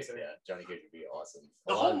the right would be- answer. Yeah, Johnny Cage would be awesome.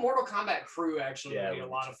 The whole Mortal Kombat crew actually yeah, would be a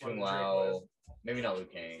lot of fun Kung to drink Lao, with. maybe not Liu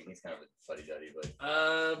Kang. He's kind of a fuddy-duddy, but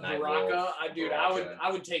Nightwolf, Baraka, Baraka.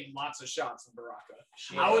 I would take lots of shots of Baraka.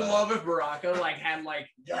 Yeah. I would love if Baraka like had like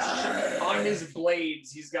on his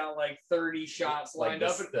blades, he's got like 30 shots like lined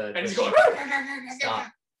up, and he's the going. Stop.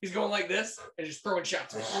 He's going like this and just throwing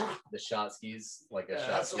shots. the shot skis like a Yeah, shot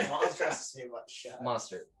that's what ski. Monster has to say about shot.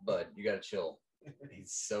 Monster, bud, you gotta chill.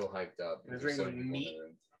 He's so hyped up. And There's so drinking many people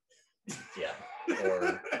meat. in the room. Yeah,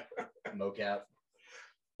 or mocap.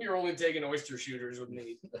 You're only taking oyster shooters with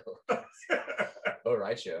me. Oh,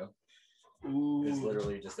 right, show. Ooh. It's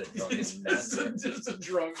literally just a drunken It's mess. just a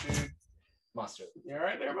drunk dude. Monster. You all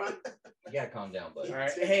right there, bud? You gotta calm down, bud. All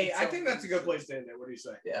right. Hey, I think that's a good place to end it. What do you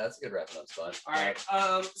say? Yeah, that's a good wrapping up spot. All right.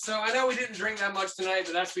 So I know we didn't drink that much tonight,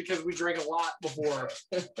 but that's because we drank a lot before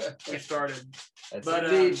we started. That's But,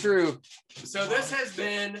 indeed true. So this has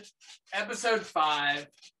been episode 5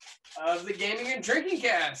 of the Gaming and Drinking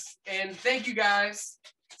Cast, and thank you guys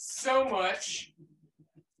so much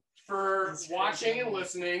for watching and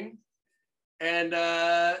listening. And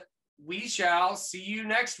we shall see you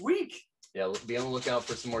next week. Yeah, be on the lookout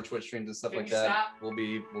for some more Twitch streams and stuff Can like you that. stop? We'll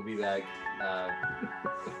be back.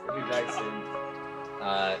 We'll be back soon.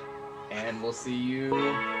 And we'll see you.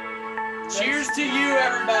 Cheers to you,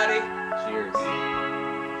 everybody. Cheers.